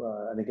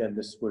 And again,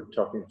 we're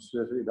talking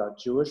specifically about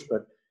Jewish,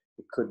 but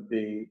it could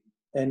be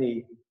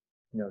any,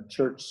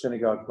 church,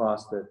 synagogue,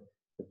 mosque that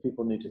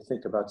people need to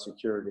think about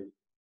security.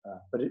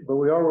 But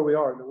we are where we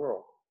are in the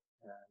world,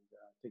 and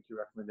I think your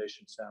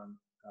recommendations sound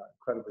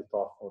incredibly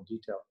thoughtful and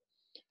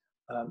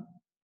detailed.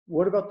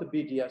 What about the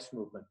BDS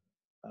movement?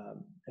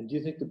 And do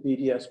you think the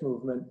BDS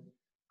movement,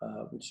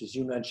 which, as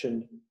you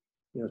mentioned,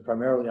 is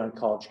primarily on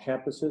college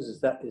campuses, is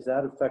that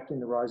affecting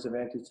the rise of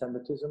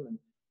anti-Semitism?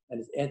 And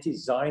is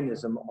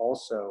anti-Zionism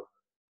also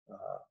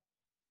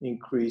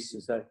increase?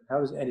 How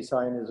does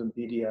anti-Zionism,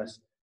 BDS,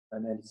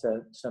 and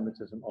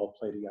anti-Semitism all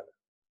play together?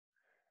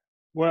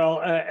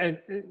 Well,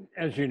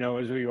 as you know,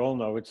 as we all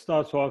know, it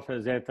starts off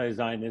as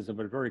anti-Zionism,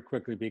 but very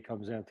quickly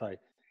becomes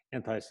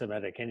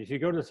anti-Semitic. And if you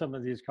go to some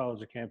of these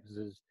college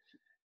campuses,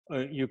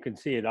 you can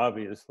see it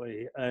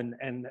obviously.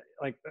 And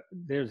like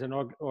there's an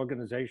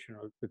organization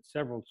with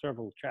several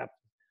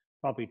chapters,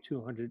 probably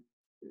 200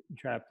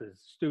 chapters,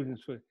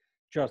 Students with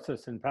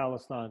Justice in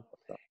Palestine,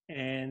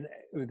 and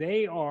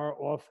they are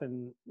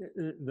often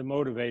the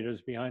motivators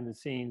behind the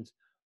scenes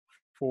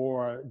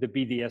for the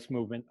BDS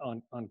movement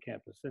on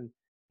campus. And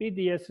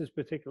BDS is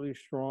particularly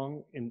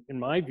strong, in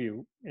my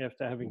view,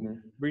 after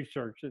having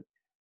researched it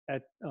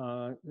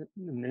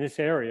in this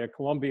area,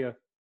 Columbia,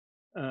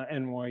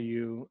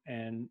 NYU,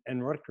 and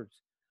Rutgers.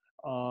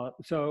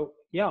 So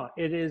yeah,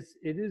 it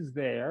is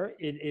there.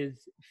 It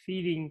is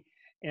feeding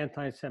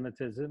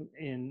anti-Semitism,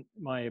 in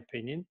my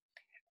opinion.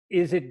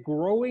 Is it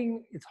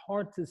growing? It's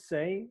hard to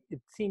say. It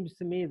seems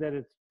to me that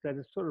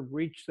it's sort of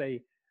reached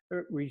a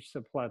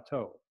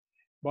plateau,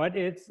 but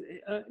it's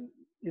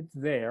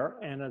there.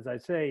 And as I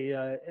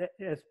say,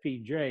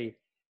 SPJ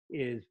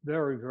is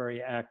very,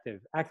 very active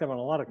on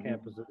a lot of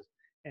campuses.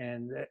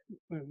 And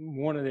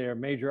one of their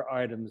major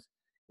items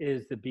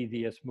is the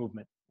BDS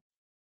movement.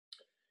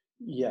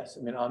 Yes,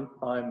 I mean,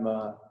 I'm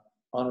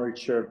honorary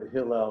chair of the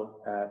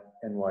Hillel at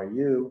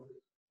NYU,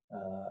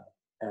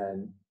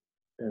 and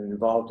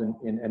involved in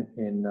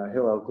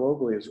Hillel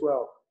globally as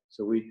well.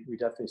 So we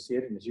definitely see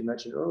it. And as you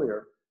mentioned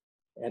earlier,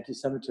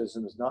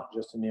 anti-Semitism is not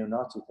just a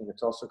neo-Nazi thing;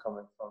 it's also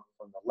coming from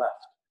the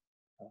left,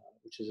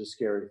 which is a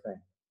scary thing.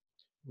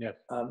 Yeah.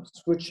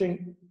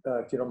 Switching,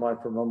 if you don't mind,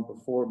 for a moment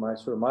before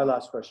my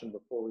last question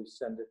before we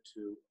send it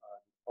to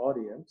the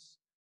audience.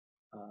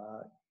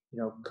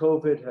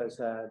 COVID has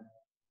had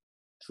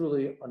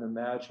truly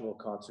unimaginable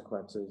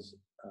consequences,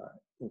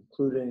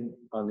 including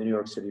on the New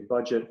York City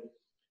budget.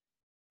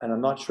 And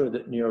I'm not sure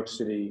that New York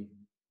City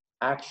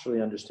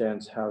actually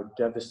understands how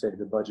devastated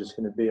the budget is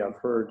going to be. I've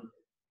heard,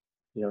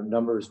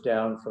 numbers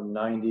down from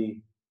 $90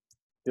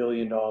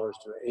 billion to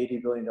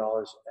 $80 billion,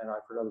 and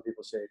I've heard other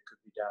people say it could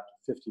be down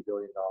to $50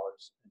 billion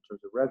in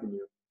terms of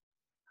revenue.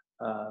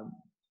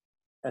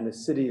 And a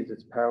city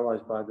that's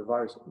paralyzed by the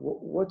virus,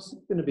 what's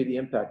going to be the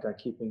impact on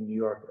keeping New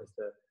York as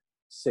the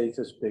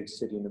safest big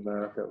city in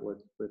America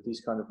with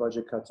these kind of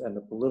budget cuts and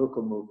the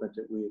political movement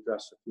that we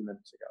addressed a few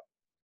minutes ago?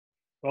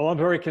 Well, I'm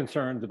very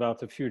concerned about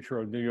the future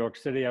of New York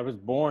City. I was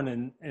born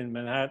in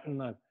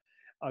Manhattan.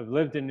 I've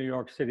lived in New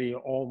York City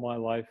all my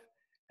life,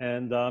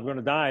 and I'm going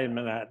to die in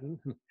Manhattan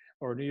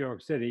or New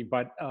York City.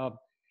 But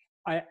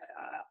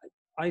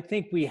I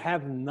think we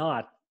have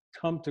not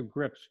come to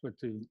grips with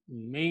the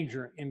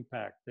major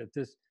impact that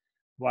this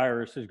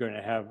virus is going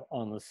to have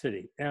on the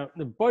city. Now,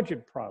 the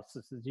budget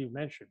process, as you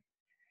mentioned,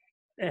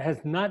 it has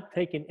not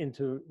taken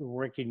into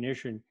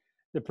recognition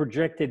the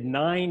projected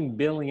 $9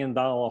 billion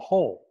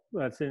hole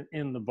that's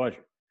in the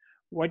budget.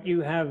 What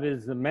you have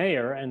is the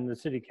mayor and the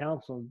city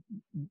council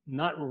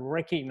not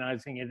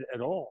recognizing it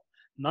at all,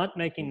 not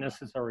making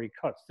necessary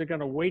cuts. They're going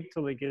to wait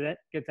till they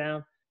get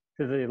down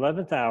to the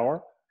 11th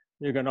hour.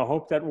 They're going to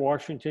hope that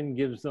Washington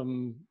gives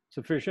them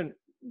sufficient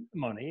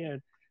money.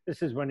 And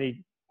this is when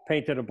he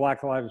painted a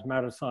Black Lives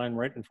Matter sign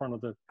right in front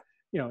of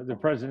the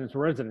president's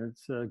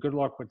residence. Good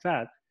luck with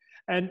that.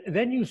 And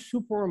then you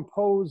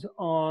superimpose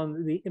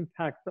on the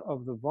impact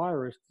of the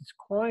virus this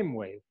crime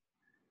wave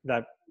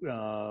that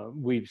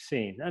we've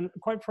seen. And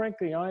quite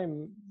frankly,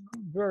 I'm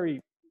very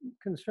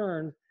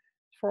concerned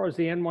far as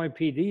the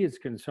NYPD is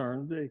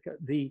concerned,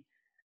 the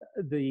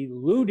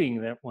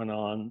looting that went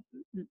on,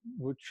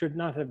 which should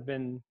not have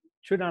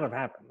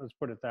happened. Let's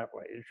put it that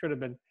way. It should have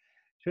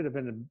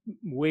been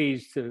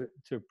ways to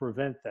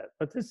prevent that.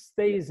 But this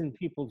stays in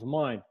people's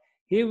mind.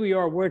 Here we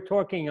are. We're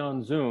talking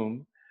on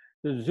Zoom.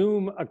 The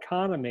Zoom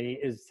economy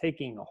is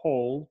taking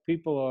hold.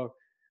 People are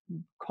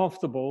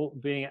comfortable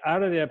being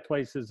out of their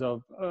places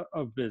of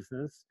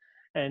business,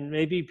 and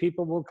maybe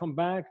people will come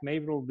back.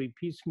 Maybe it'll be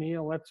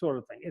piecemeal, that sort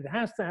of thing. It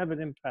has to have an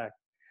impact.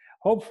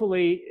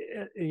 Hopefully,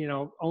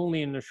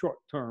 only in the short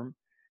term,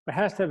 but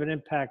has to have an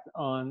impact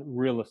on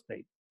real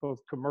estate, both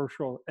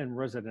commercial and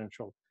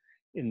residential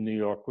in New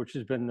York, which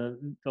has been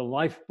the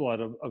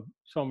lifeblood of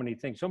so many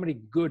things, so many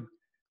good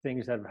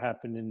things that have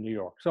happened in New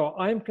York. So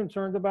I'm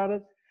concerned about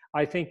it.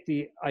 I think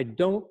I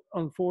don't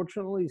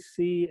unfortunately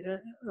see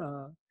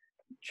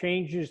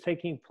changes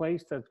taking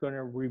place that's going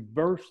to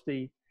reverse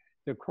the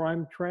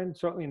crime trend,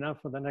 certainly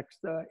not for the next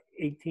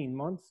 18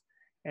 months.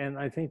 And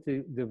I think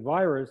the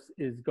virus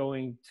is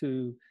going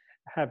to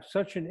have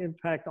such an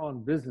impact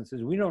on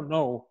businesses. We don't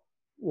know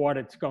what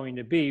it's going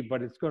to be,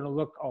 but it's going to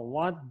look a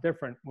lot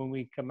different when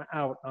we come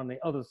out on the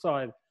other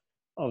side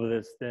of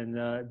this than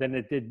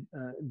it did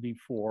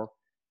before.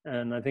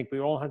 And I think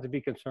we all have to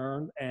be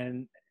concerned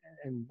and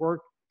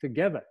work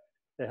together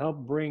to help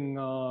bring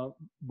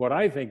what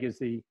I think is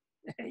the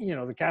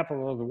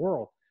capital of the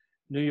world,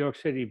 New York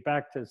City,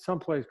 back to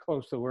someplace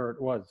close to where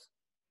it was.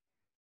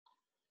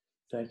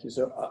 Thank you.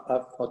 So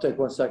I'll take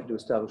 1 second to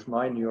establish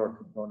my New York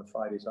bona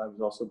fides. I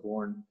was also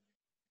born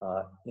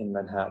in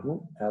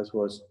Manhattan, as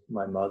was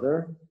my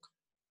mother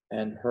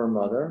and her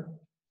mother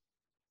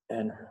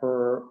and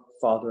her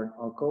father and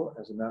uncle.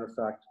 As a matter of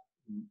fact,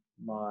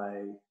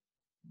 my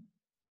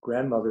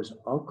grandmother's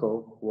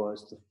uncle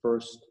was the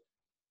first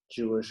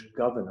Jewish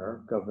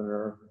governor,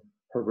 Governor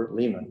Herbert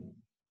Limmud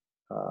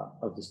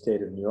of the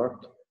state of New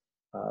York.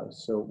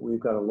 So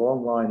we've got a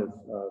long line of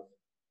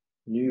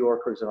New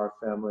Yorkers in our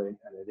family,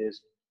 and it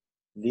is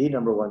the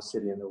 #1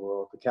 city in the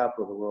world, the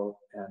capital of the world.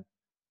 And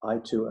I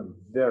too am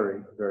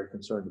very, very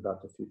concerned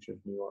about the future of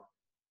New York.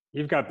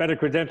 You've got better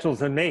credentials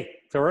than me.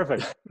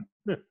 Terrific.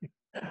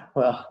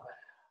 Well,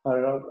 I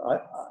don't know. I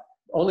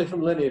only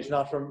from lineage,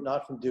 not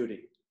from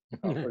duty.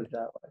 I'll put it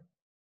that way.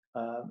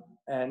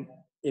 And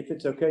if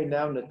it's okay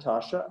now,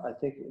 Natasha, I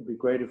think it'd be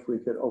great if we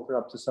could open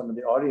up to some of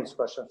the audience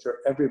questions. I'm sure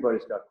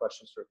everybody's got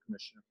questions for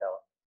Commissioner Kelly.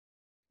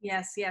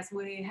 Yes,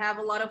 we have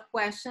a lot of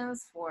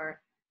questions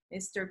for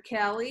Mr.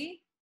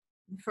 Kelly.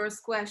 The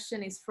first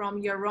question is from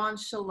Yaron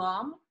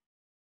Shalom,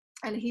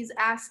 and he's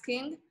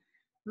asking,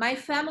 my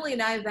family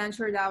and I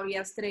ventured out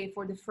yesterday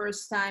for the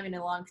first time in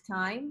a long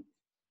time,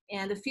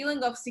 and the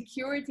feeling of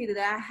security that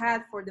I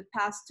had for the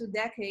past 2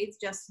 decades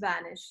just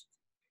vanished.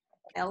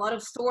 A lot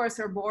of stores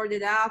are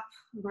boarded up,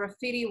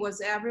 graffiti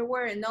was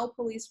everywhere, and no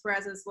police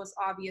presence was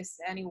obvious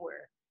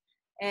anywhere.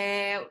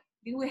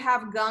 Do we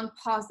have gone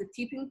past the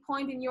tipping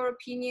point in your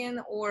opinion,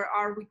 or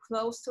are we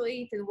close to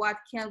it, and what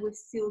can we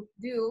still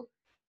do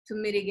to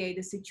mitigate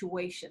the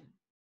situation?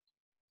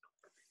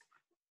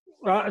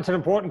 Well, it's an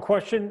important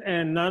question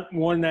and not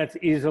one that's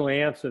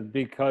easily answered,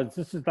 because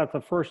this is not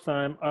the first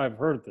time I've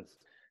heard this.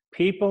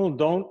 People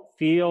don't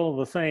feel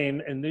the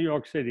same in New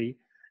York City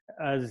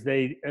as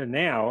they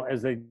now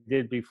as they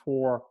did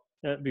before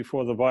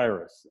the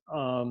virus.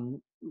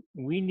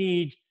 We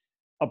need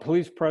a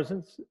police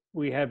presence.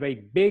 We have a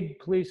big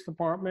police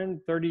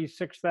department,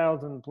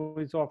 36,000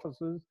 police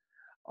officers.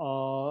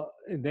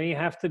 They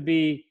have to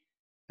be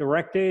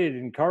directed,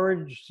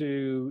 encouraged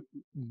to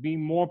be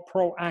more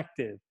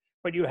proactive.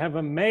 But you have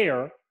a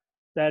mayor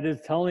that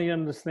is telling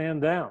them to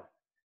stand down.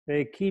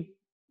 They keep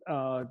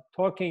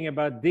talking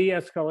about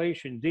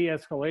de-escalation,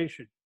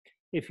 de-escalation.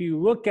 If you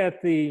look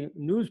at the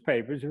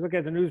newspapers, you look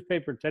at the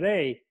newspaper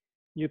today,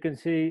 you can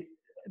see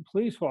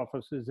police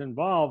officers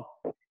involved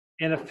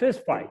in a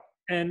fist fight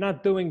and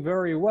not doing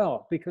very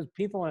well, because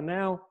people are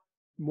now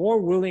more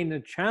willing to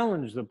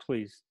challenge the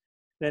police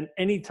than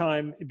any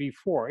time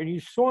before. And you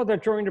saw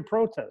that during the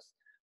protests,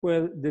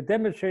 where the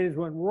demonstrators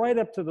went right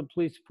up to the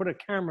police, put a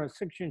camera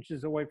 6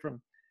 inches away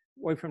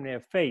from their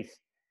face,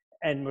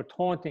 and were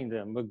taunting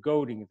them, were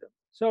goading them.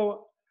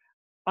 So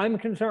I'm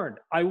concerned.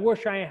 I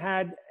wish I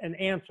had an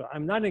answer.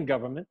 I'm not in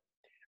government.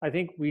 I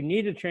think we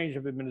need a change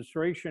of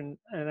administration,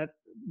 and that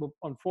will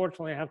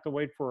unfortunately have to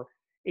wait for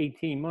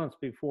 18 months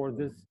before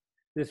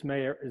this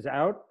mayor is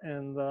out.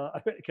 And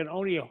I can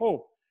only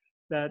hope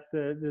that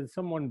there's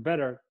someone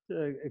better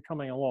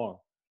coming along,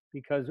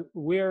 because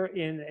we're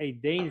in a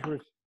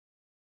dangerous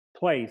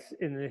place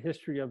in the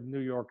history of New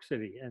York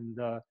City, and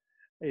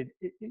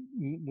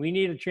we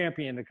need a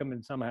champion to come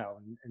in somehow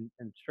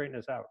and straighten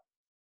us out.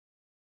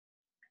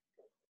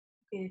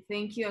 Okay,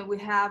 thank you. And we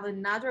have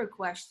another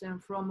question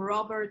from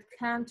Robert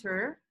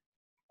Cantor.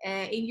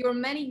 In your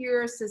many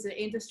years as an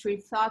industry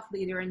thought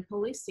leader in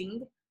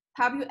policing,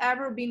 have you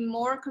ever been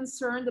more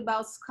concerned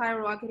about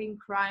skyrocketing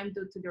crime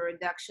due to the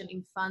reduction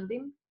in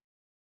funding?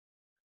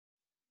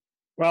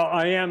 Well,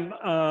 I am.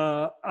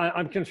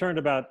 I'm concerned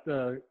about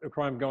the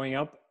crime going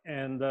up,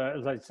 and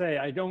as I say,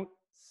 I don't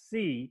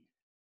see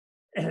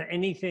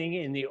anything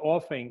in the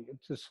offing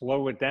to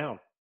slow it down,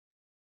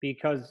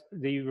 because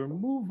the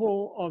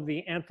removal of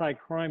the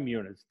anti-crime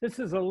units, this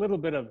is a little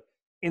bit of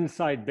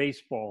inside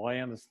baseball, I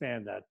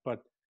understand that,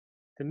 but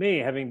to me,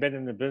 having been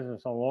in the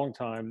business a long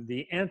time,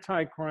 the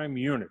anti-crime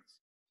units,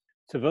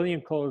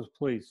 civilian clothes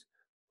police,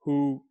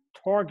 who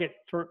target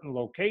certain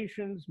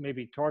locations,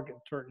 maybe target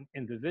certain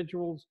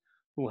individuals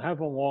who have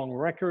a long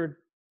record,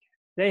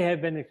 they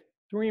have been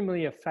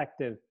extremely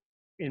effective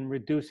in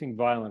reducing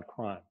violent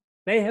crime.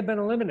 They have been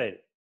eliminated.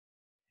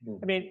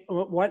 I mean,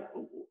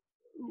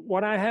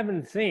 what I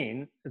haven't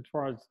seen, as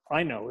far as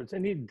I know, is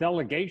any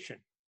delegation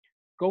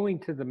going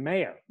to the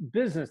mayor,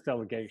 business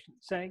delegation,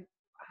 saying,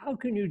 how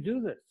can you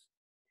do this?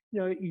 You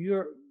know,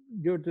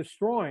 you're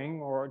destroying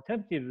or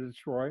attempting to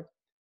destroy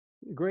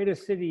the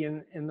greatest city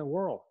in the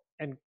world,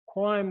 and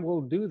crime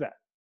will do that.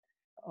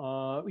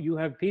 You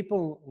have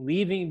people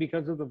leaving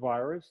because of the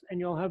virus, and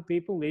you'll have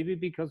people leaving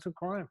because of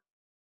crime.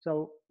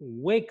 So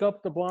wake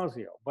up de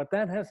Blasio, but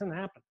that hasn't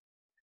happened,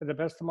 to the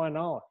best of my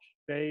knowledge.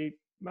 They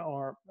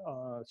are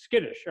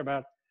skittish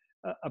about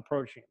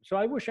approaching. So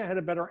I wish I had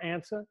a better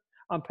answer.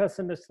 I'm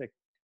pessimistic,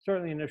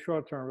 certainly in the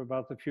short term,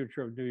 about the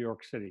future of New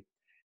York City.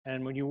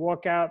 And when you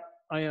walk out,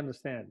 I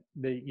understand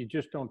that you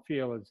just don't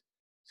feel as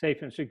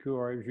safe and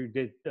secure as you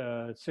did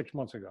 6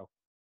 months ago.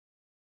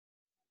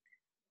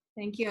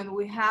 Thank you. And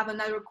we have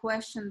another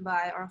question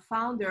by our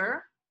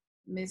founder,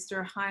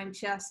 Mr. Chaim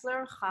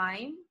Chesler.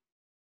 Chaim.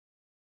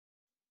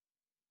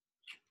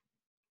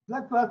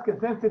 I'd like to ask a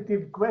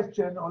sensitive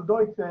question, although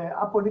it's a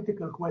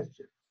apolitical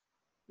question.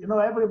 You know,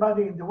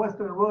 everybody in the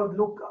Western world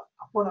look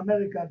upon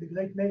America, the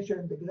great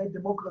nation, the great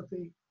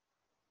democracy,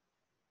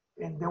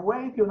 and the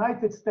way the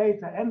United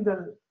States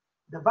handle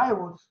the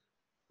virus,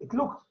 it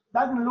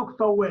doesn't look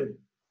so well.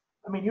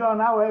 I mean, you are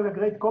now have a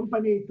great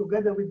company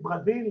together with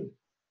Brazil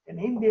and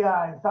India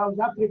and South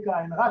Africa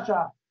and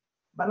Russia,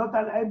 but not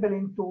able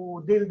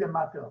to deal the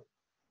matter.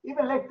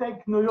 Even let's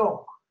take New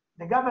York.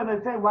 The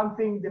governor say one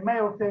thing, the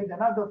mayor say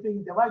another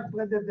thing, the vice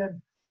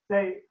president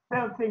say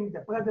third thing,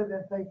 the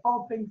president say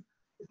fourth thing.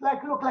 It's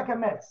like look like a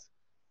mess.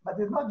 But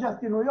it's not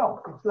just in New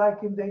York. It's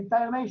like in the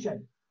entire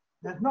nation.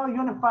 There's no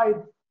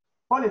unified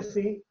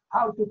policy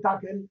how to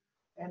tackle.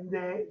 And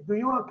do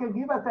you can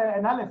give us an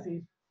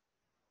analysis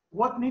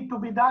what needs to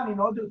be done in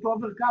order to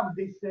overcome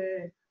this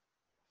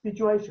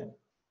situation,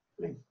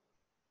 please?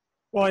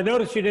 Well, I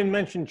noticed you didn't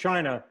mention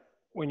China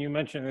when you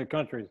mentioned the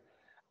countries.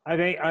 I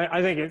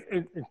think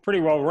it's pretty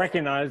well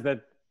recognized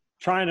that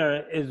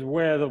China is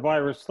where the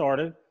virus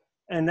started,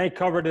 and they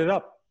covered it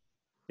up.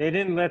 They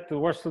didn't let the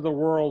rest of the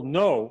world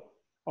know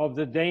of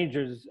the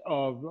dangers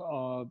of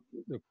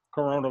the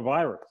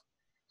coronavirus.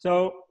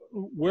 So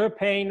we're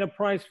paying the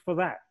price for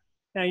that.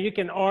 Now, you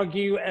can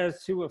argue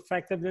as to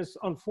effectiveness.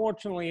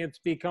 Unfortunately, it's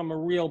become a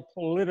real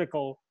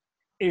political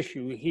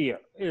issue here.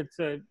 It's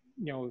a,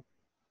 you know,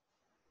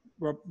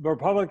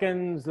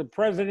 Republicans, the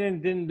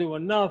president didn't do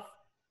enough.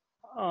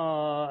 You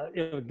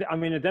know, I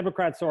mean, the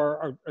Democrats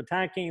are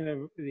attacking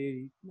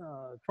the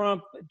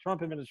Trump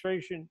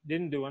administration,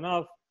 didn't do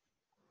enough.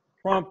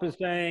 Trump is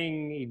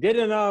saying he did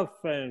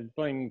enough and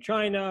blaming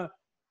China,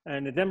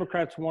 and the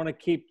Democrats want to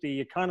keep the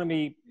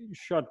economy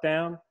shut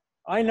down.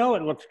 I know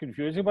it looks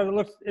confusing, but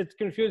it's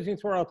confusing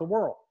throughout the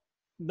world.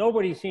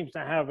 Nobody seems to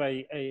have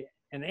an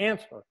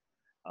answer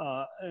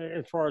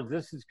as far as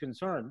this is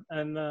concerned.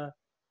 And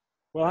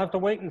we'll have to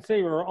wait and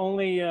see. We're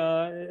only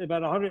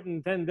about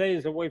 110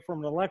 days away from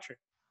an election.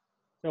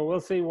 So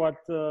we'll see what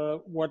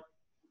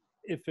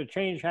if a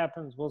change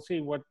happens, we'll see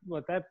what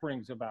that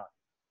brings about.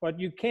 But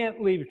you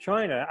can't leave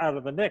China out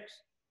of the mix.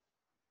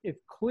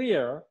 It's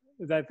clear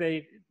that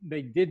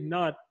they did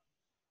not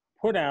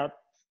put out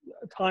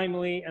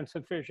timely and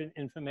sufficient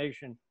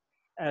information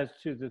as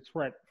to the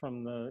threat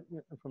from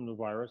the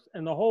virus,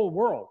 and the whole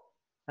world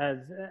has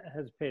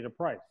paid a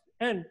price.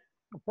 And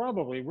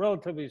probably,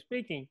 relatively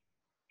speaking,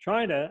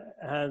 China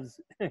has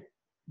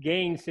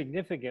gained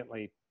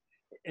significantly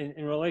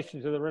in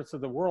relation to the rest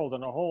of the world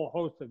in a whole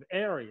host of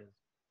areas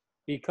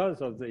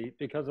because of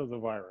the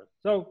virus.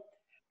 So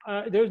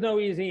there's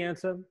no easy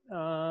answer.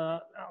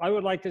 I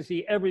would like to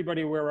see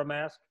everybody wear a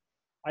mask.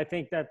 I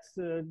think that's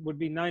would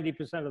be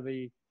 90%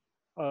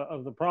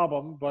 of the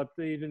problem. But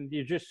even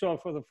you just saw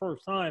for the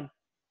first time,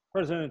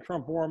 President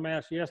Trump wore a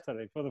mask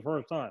yesterday for the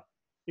first time.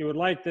 You would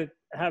like to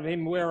have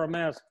him wear a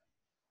mask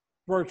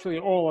virtually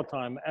all the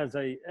time as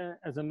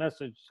a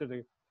message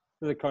to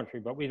the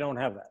country, but we don't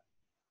have that.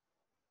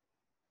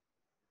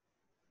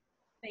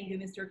 Thank you,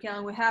 Mr.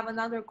 Kellen. We have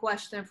another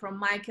question from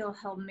Michael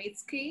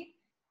Helmitsky,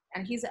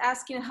 and he's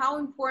asking how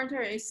important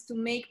it is to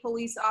make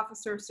police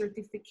officer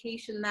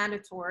certification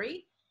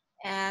mandatory,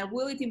 and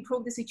will it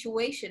improve the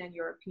situation in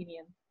your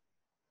opinion?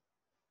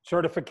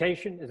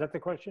 Certification, is that the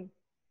question?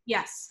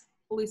 Yes,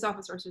 police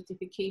officer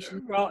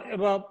certification.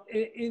 Well,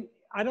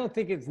 I don't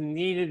think it's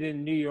needed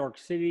in New York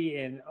City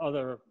and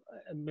other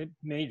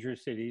major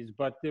cities,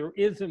 but there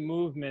is a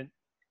movement,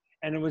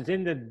 and it was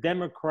in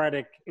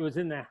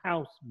the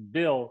House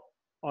bill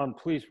on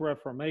police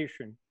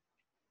reformation,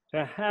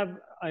 to have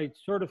a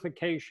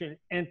certification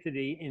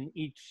entity in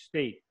each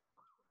state.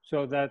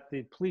 so that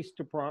the police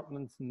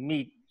departments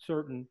meet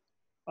certain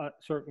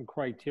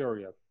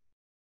criteria.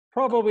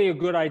 Probably a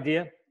good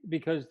idea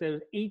because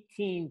there's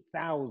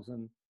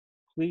 18,000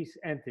 police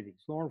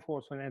entities, law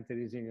enforcement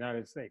entities in the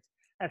United States.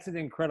 That's an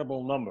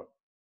incredible number.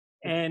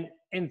 And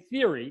in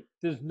theory,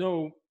 there's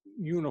no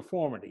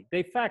uniformity.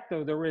 De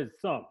facto, there is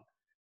some,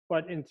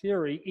 but in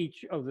theory,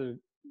 each of the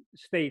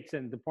states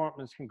and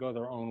departments can go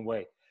their own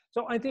way.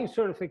 So I think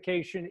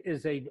certification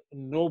is a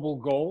noble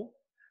goal.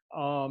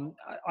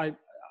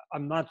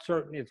 I'm not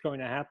certain it's going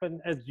to happen.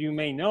 As you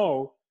may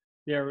know,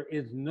 there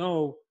is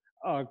no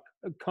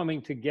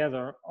coming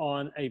together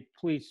on a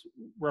police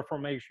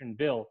reformation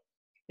bill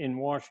in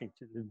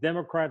Washington. The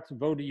Democrats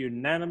voted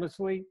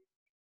unanimously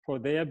for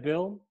their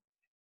bill.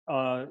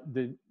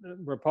 The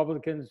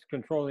Republicans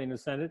controlling the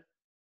Senate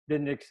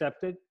didn't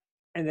accept it.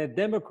 And the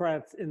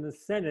Democrats in the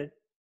Senate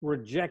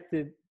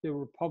rejected the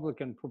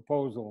Republican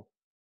proposal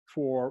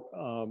for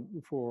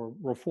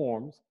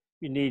reforms.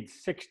 You need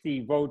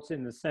 60 votes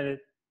in the Senate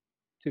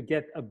to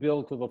get a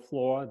bill to the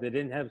floor. They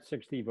didn't have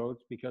 60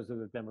 votes because of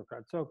the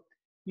Democrats. So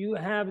you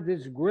have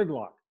this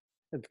gridlock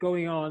that's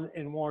going on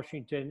in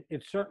Washington.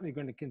 It's certainly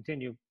going to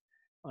continue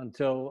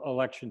until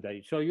Election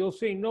Day. So you'll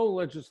see no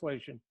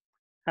legislation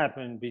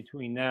happen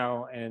between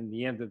now and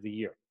the end of the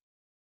year.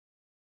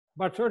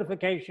 But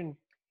certification,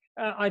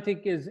 I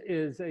think, is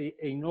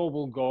a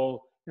noble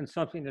goal and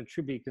something that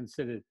should be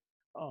considered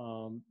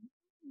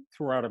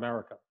throughout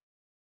America.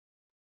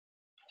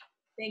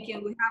 Thank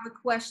you. We have a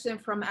question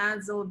from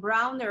Ansel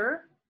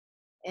Browner,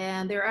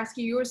 and they're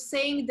asking, you're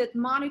saying that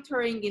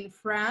monitoring in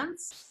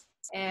France,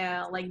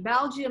 like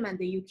Belgium and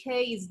the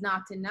UK, is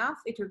not enough.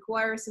 It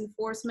requires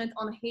enforcement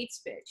on hate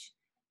speech,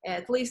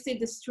 at least in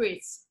the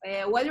streets.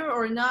 Whether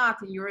or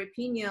not, in your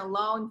opinion,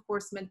 law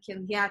enforcement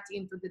can get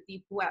into the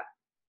deep web?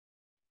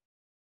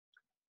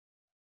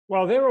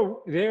 Well,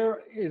 there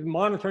is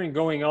monitoring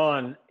going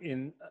on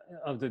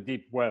of the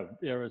deep web.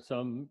 There are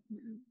some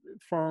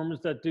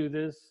firms that do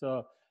this.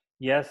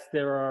 Yes,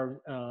 there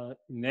are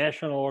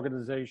national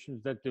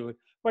organizations that do it,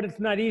 but it's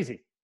not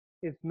easy.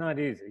 It's not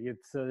easy.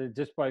 It's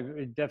just by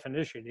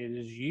definition, it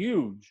is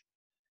huge,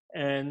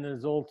 and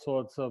there's all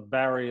sorts of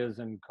barriers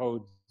and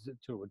codes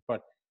to it.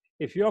 But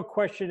if your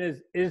question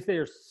is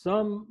there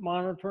some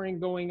monitoring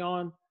going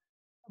on?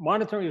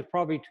 Monitoring is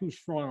probably too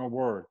strong a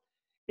word.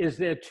 Is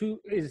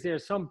there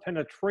some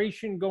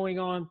penetration going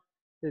on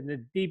in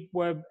the deep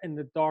web and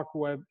the dark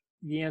web?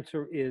 The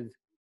answer is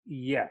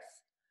yes,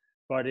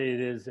 but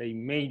it is a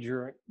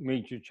major,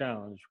 major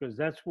challenge because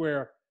that's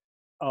where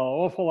an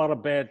awful lot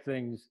of bad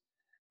things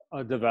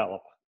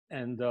develop.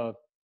 And law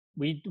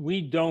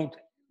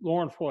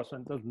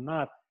enforcement does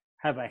not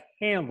have a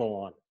handle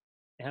on it.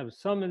 They have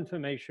some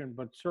information,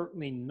 but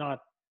certainly not,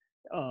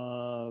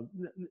 I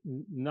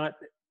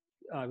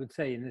would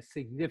say, in a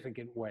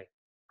significant way.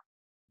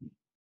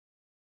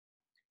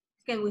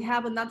 Okay, we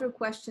have another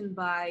question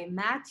by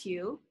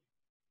Matthew.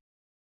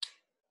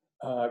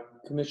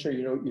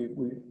 Commissioner,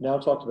 we now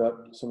talked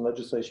about some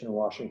legislation in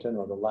Washington,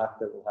 or the lack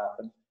that will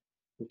happen.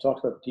 We've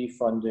talked about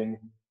defunding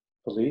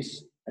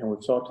police, and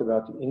we've talked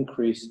about the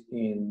increase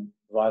in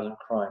violent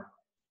crime.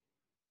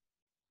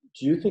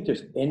 Do you think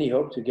there's any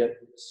hope to get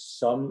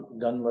some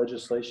gun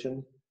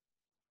legislation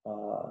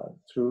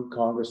through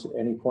Congress at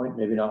any point?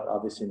 Maybe not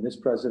obviously in this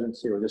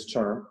presidency or this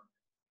term,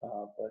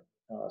 but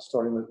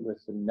starting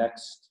with the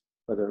next,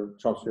 whether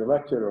Trump's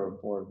reelected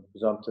or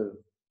presumptive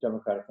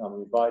Democratic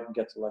nominee Biden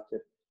gets elected.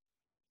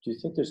 Do you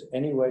think there's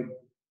any way,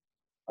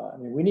 I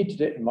mean, we need to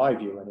take, in my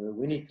view anyway,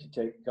 we need to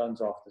take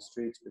guns off the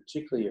streets,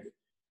 particularly if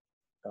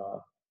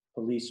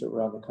police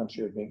around the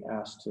country are being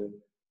asked to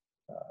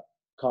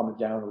calm it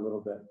down a little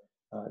bit.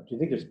 Do you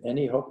think there's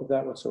any hope of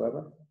that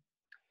whatsoever?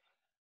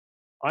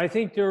 I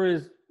think there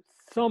is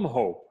some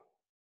hope,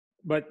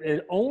 but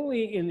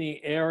only in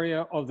the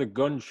area of the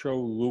gun show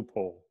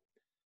loophole.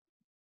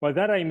 By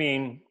that I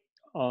mean,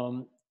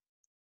 and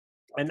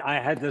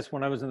I had this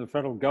when I was in the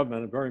federal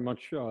government, I'm very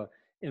much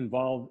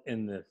involved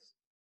in this.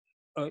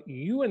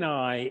 You and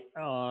I,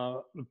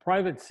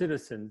 private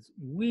citizens,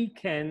 we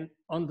can,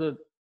 under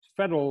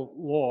federal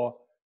law,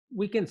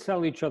 we can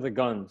sell each other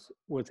guns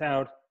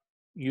without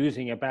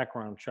using a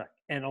background check.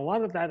 And a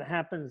lot of that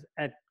happens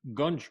at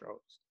gun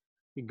shows.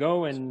 You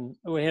go, and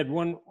we had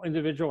one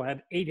individual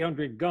had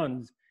 800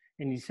 guns,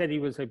 and he said he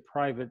was a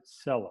private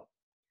seller.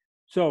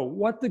 So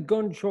what the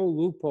gun show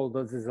loophole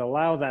does is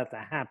allow that to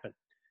happen.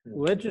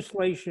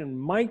 Legislation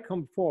might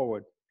come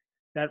forward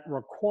that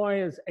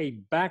requires a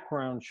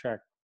background check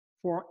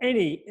for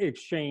any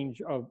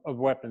exchange of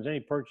weapons, any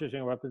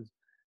purchasing of weapons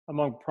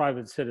among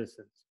private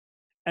citizens.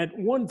 At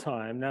one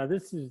time, now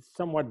this is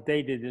somewhat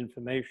dated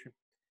information,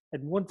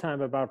 at one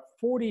time about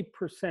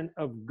 40%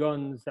 of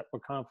guns that were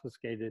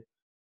confiscated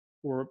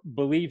were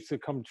believed to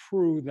come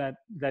through that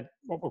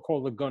what we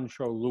call the gun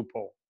show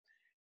loophole.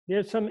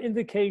 There's some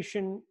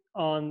indication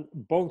on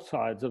both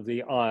sides of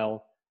the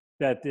aisle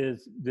that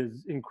there's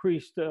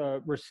increased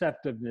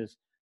receptiveness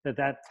to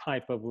that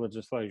type of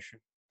legislation.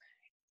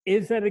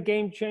 Is that a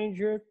game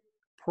changer?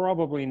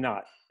 Probably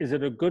not. Is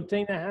it a good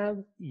thing to have?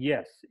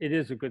 Yes, it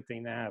is a good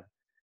thing to have.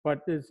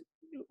 but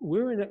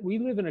we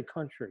live in a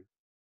country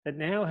that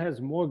now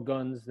has more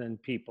guns than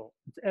people.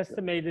 It's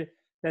estimated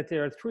that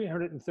there are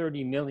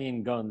 330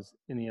 million guns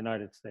in the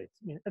United States.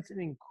 I mean, that's an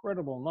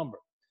incredible number.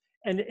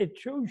 And it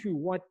shows you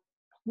what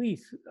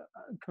police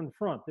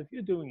confront. If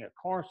you're doing a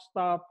car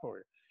stop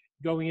or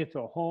going into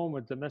a home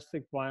with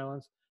domestic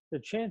violence, the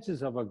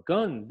chances of a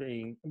gun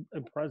being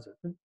present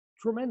are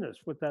tremendous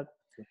with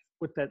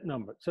that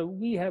number. So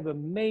we have a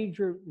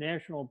major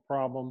national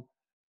problem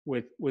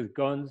with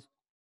guns.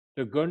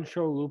 The gun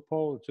show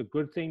loophole, it's a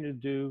good thing to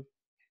do.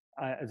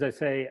 As I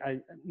say,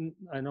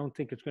 I don't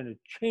think it's going to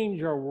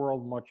change our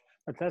world much,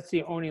 but that's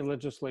the only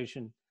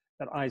legislation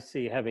that I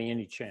see having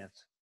any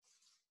chance.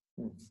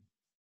 We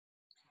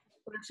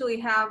actually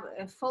have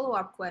a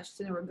follow-up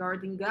question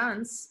regarding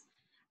guns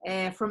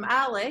from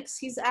Alex.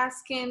 He's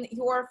asking,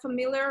 you are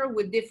familiar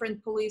with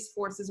different police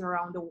forces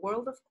around the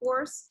world, of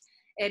course.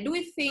 Do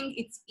we think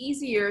it's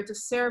easier to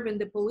serve in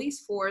the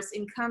police force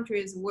in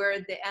countries where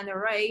the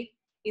NRA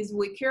is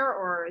weaker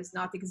or is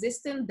not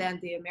existent than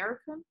the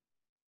American?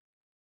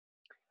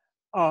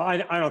 I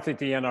don't think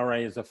the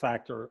NRA is a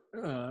factor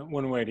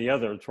one way or the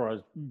other as far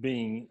as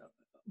being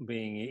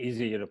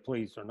easier to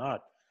police or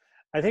not.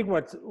 I think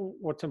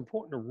what's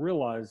important to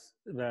realize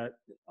that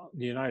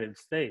the United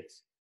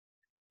States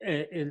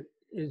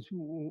is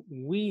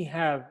we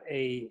have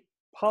a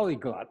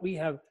polyglot. We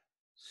have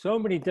so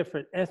many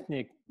different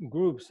ethnic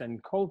groups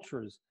and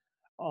cultures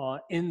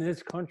in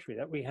this country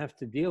that we have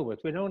to deal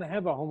with. We don't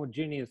have a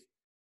homogeneous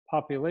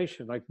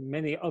population like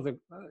many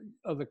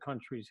other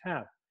countries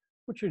have,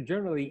 which are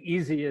generally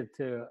easier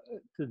to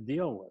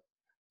deal with.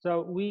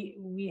 So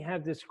we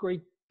have this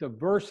great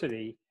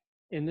diversity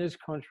in this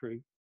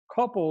country,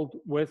 coupled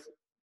with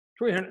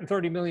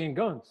 330 million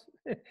guns.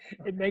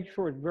 It makes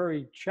for a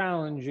very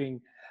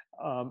challenging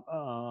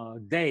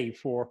day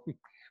for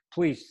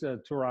police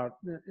throughout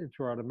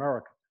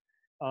America.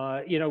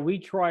 We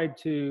tried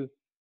to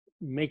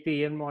make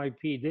the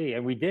NYPD,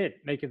 and we did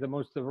make it the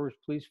most diverse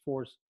police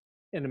force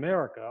in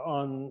America.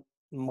 On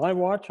my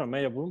watch, on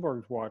Mayor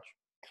Bloomberg's watch,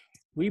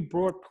 we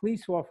brought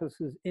police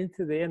officers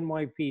into the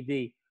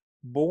NYPD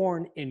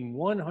born in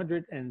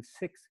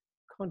 106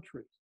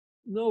 countries.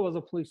 No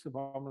other police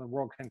department in the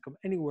world can come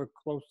anywhere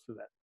close to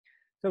that.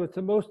 So it's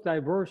the most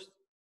diverse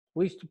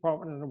police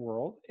department in the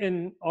world,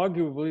 and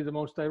arguably the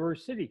most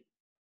diverse city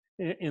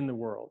in the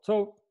world.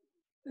 So,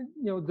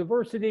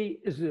 diversity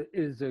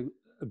is a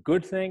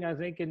good thing, I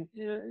think,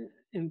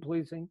 in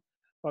policing,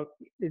 but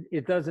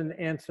it doesn't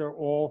answer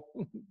all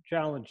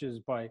challenges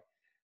by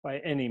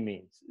any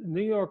means.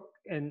 New York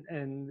and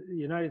the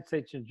United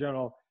States in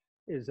general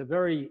is a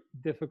very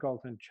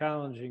difficult and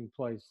challenging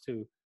place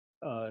to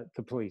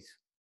police.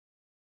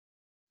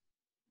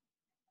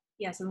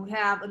 Yes, and we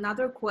have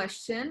another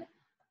question.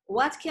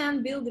 What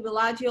can Bill de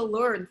Blasio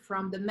learn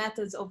from the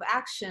methods of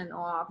action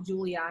of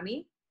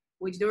Giuliani,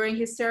 which during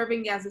his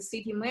serving as a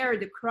city mayor,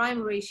 the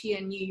crime ratio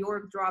in New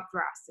York dropped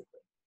drastically?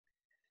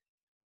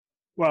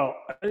 Well,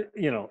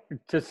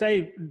 to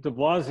say de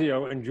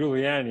Blasio and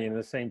Giuliani in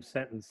the same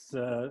sentence,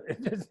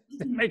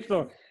 it makes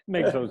no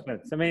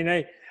sense. I mean,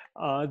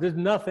 there's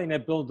nothing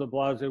that Bill de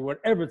Blasio would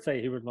ever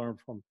say he would learn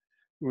from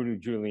Rudy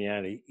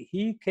Giuliani.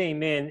 He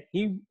came in,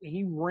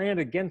 he ran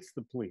against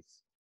the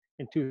police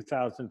in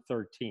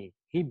 2013.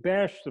 He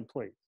bashed the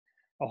police.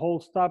 A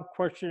whole stop,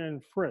 question,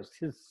 and frisk.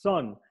 His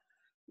son,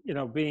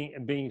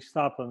 being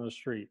stopped on the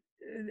street.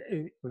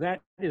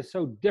 That is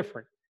so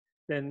different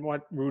than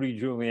what Rudy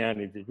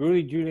Giuliani did.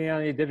 Rudy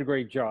Giuliani did a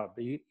great job.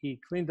 He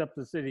cleaned up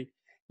the city.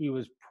 He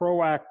was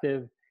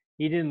proactive.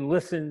 He didn't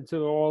listen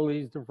to all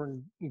these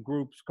different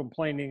groups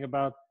complaining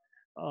about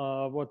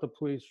what the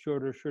police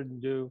should or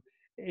shouldn't do.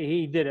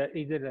 He did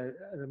an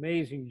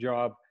amazing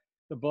job.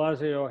 De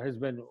Blasio has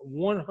been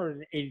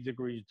 180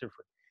 degrees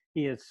different.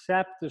 He has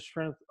sapped the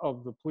strength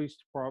of the police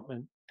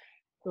department.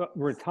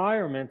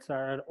 Retirements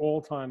are at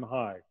all-time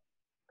high.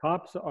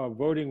 Cops are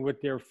voting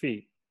with their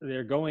feet.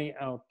 They're going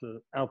out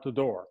the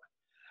door.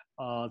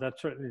 That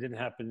certainly didn't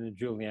happen in the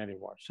Giuliani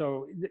watch.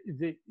 So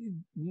de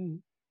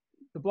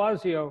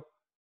Blasio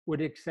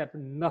would accept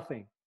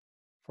nothing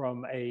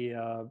from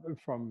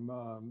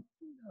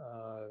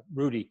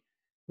Rudy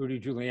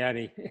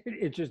Giuliani.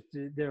 It's just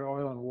they're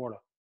oil and water.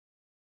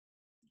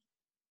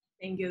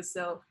 Thank you.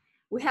 So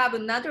we have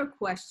another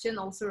question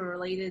also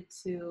related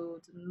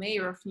to the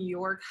mayor of New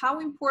York. How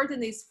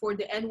important is for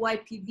the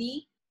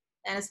NYPD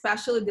and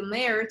especially the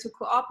mayor to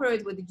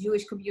cooperate with the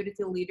Jewish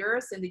community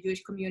leaders and the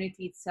Jewish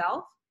community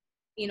itself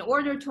in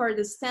order to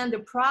understand the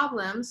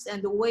problems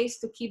and the ways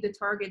to keep the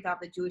target of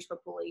the Jewish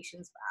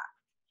populations back?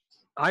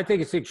 I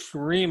think it's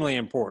extremely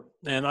important.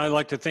 And I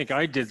like to think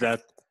I did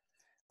that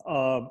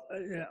a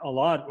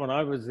lot when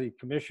I was the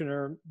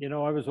commissioner.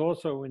 I was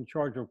also in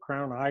charge of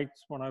Crown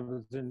Heights when I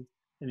was in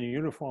the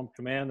uniform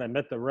command. I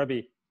met the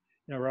Rebbe,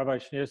 Rabbi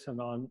Schneerson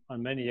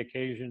on many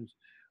occasions.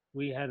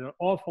 We had an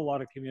awful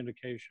lot of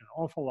communication,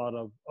 awful lot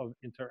of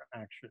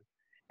interaction.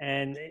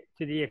 And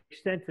to the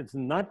extent it's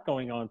not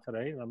going on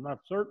today, and I'm not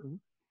certain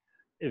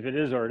if it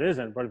is or it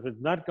isn't, but if it's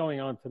not going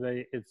on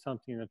today, it's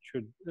something that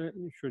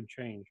should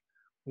change.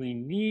 We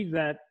need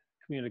that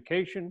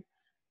communication.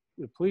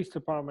 The police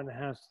department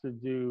has to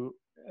do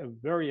a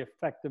very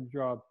effective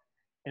job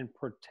in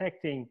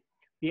protecting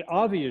the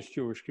obvious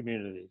Jewish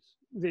communities,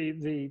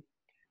 the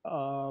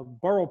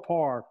Borough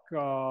Park,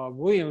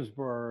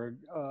 Williamsburg,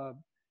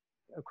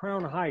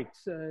 Crown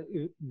Heights.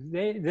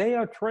 They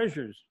are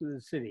treasures to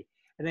the city,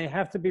 and they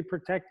have to be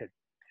protected.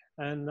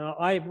 And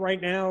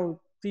right now,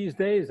 these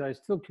days, I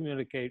still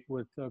communicate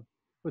with the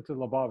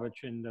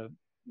Lubavitch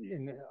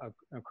in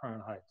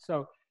Crown Heights.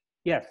 So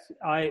yes,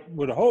 I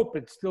would hope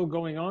it's still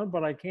going on,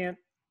 but I can't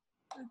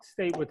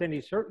state with any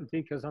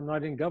certainty because I'm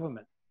not in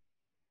government.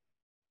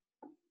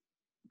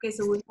 Okay,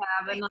 so we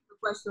have another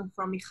question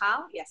from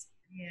Michal. Yes.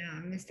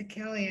 Yeah, Mr.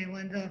 Kelly, I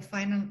want a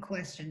final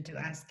question to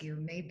ask you.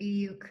 Maybe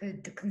you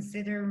could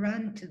consider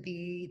run to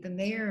be the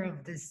mayor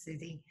of this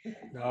city.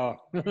 Oh.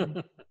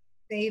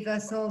 Save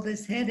us all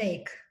this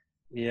headache.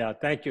 Yeah,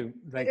 thank you.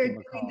 Thank you,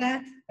 Michal.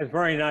 That? It's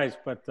very nice,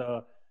 but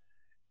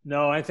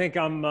no, I think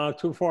I'm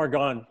too far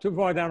gone, too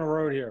far down the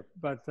road here.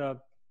 But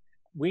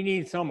we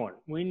need someone.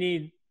 We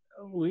need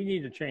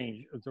a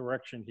change of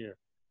direction here,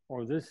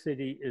 or this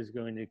city is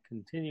going to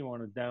continue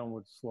on a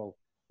downward slope.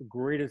 The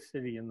greatest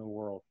city in the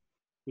world.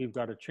 We've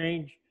got to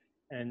change,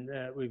 and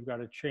we've got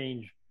to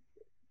change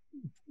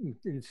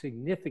in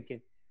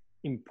significant,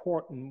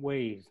 important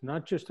ways,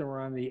 not just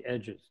around the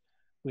edges.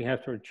 We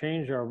have to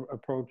change our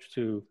approach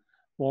to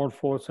law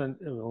enforcement.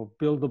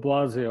 Bill de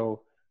Blasio,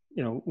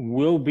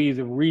 will be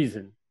the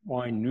reason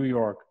why New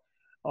York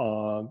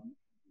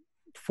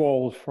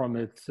falls from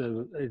its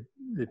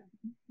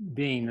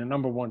being the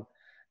number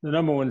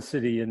one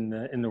city in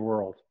the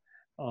world.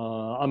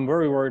 I'm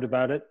very worried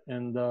about it,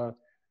 and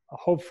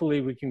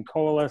hopefully we can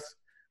coalesce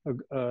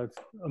a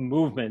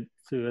movement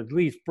to at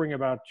least bring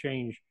about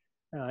change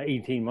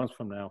 18 months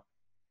from now.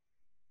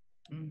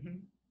 Mm-hmm.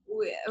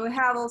 We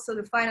have also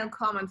the final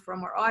comment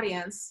from our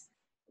audience,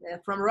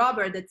 from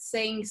Robert, that's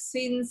saying,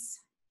 since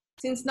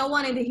no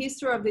one in the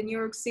history of the New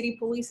York City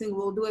policing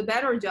will do a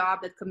better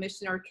job than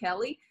Commissioner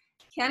Kelly,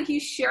 can he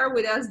share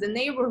with us the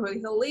neighborhood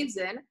he lives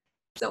in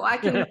so I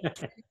can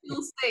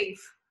feel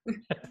safe?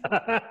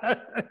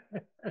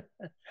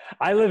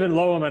 I live in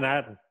Lower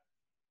Manhattan.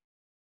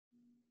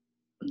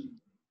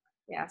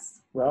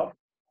 Yes. Well,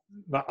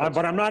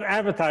 but I'm not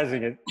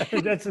advertising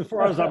it. That's as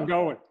far as I'm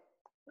going.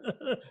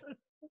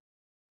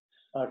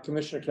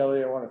 Commissioner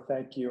Kelly, I want to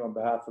thank you on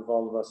behalf of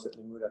all of us at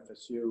Limmud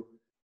FSU,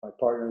 my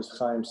partners,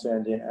 Chaim,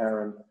 Sandy, and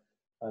Aaron,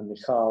 and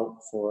Michal,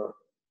 for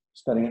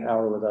spending an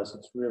hour with us.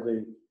 It's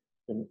really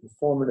been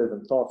informative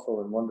and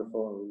thoughtful and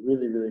wonderful, and we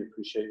really, really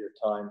appreciate your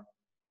time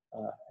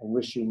and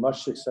wish you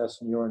much success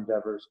in your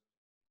endeavors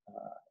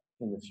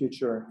in the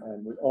future.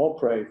 And we all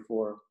pray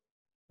for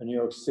a New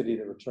York City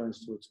that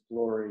returns to its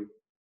glory.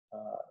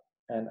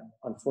 And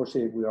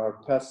unfortunately, we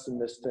are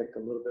pessimistic a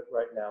little bit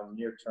right now in the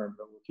near term,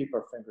 but we'll keep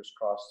our fingers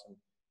crossed. And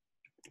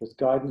with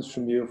guidance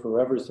from you, for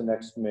whoever's the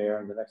next mayor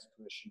and the next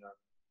commissioner,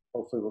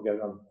 hopefully we'll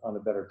get on a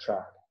better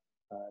track.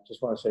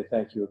 Just want to say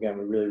thank you again.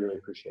 We really, really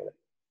appreciate it.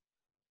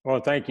 Well,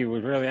 thank you. It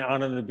was really an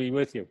honor to be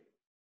with you.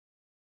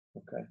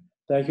 Okay.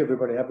 Thank you,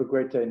 everybody. Have a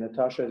great day.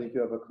 Natasha, I think you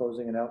have a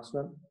closing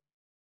announcement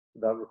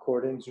about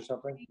recordings or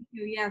something? Thank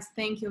you. Yes,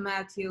 thank you,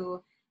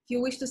 Matthew. If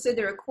you wish to see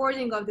the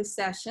recording of the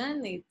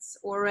session, it's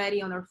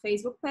already on our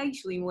Facebook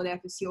page, Limmud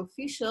FSU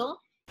Official.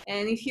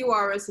 And in a few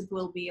hours, it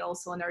will be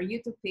also on our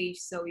YouTube page,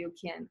 so you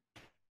can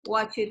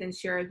watch it and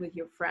share it with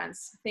your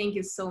friends. Thank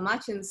you so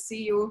much, and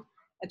see you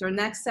at our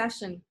next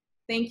session.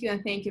 Thank you,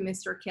 and thank you,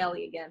 Mr.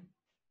 Kelly, again.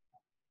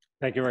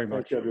 Thank you very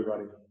much. Thank you,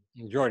 everybody.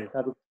 Enjoyed it.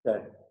 Have a good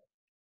day.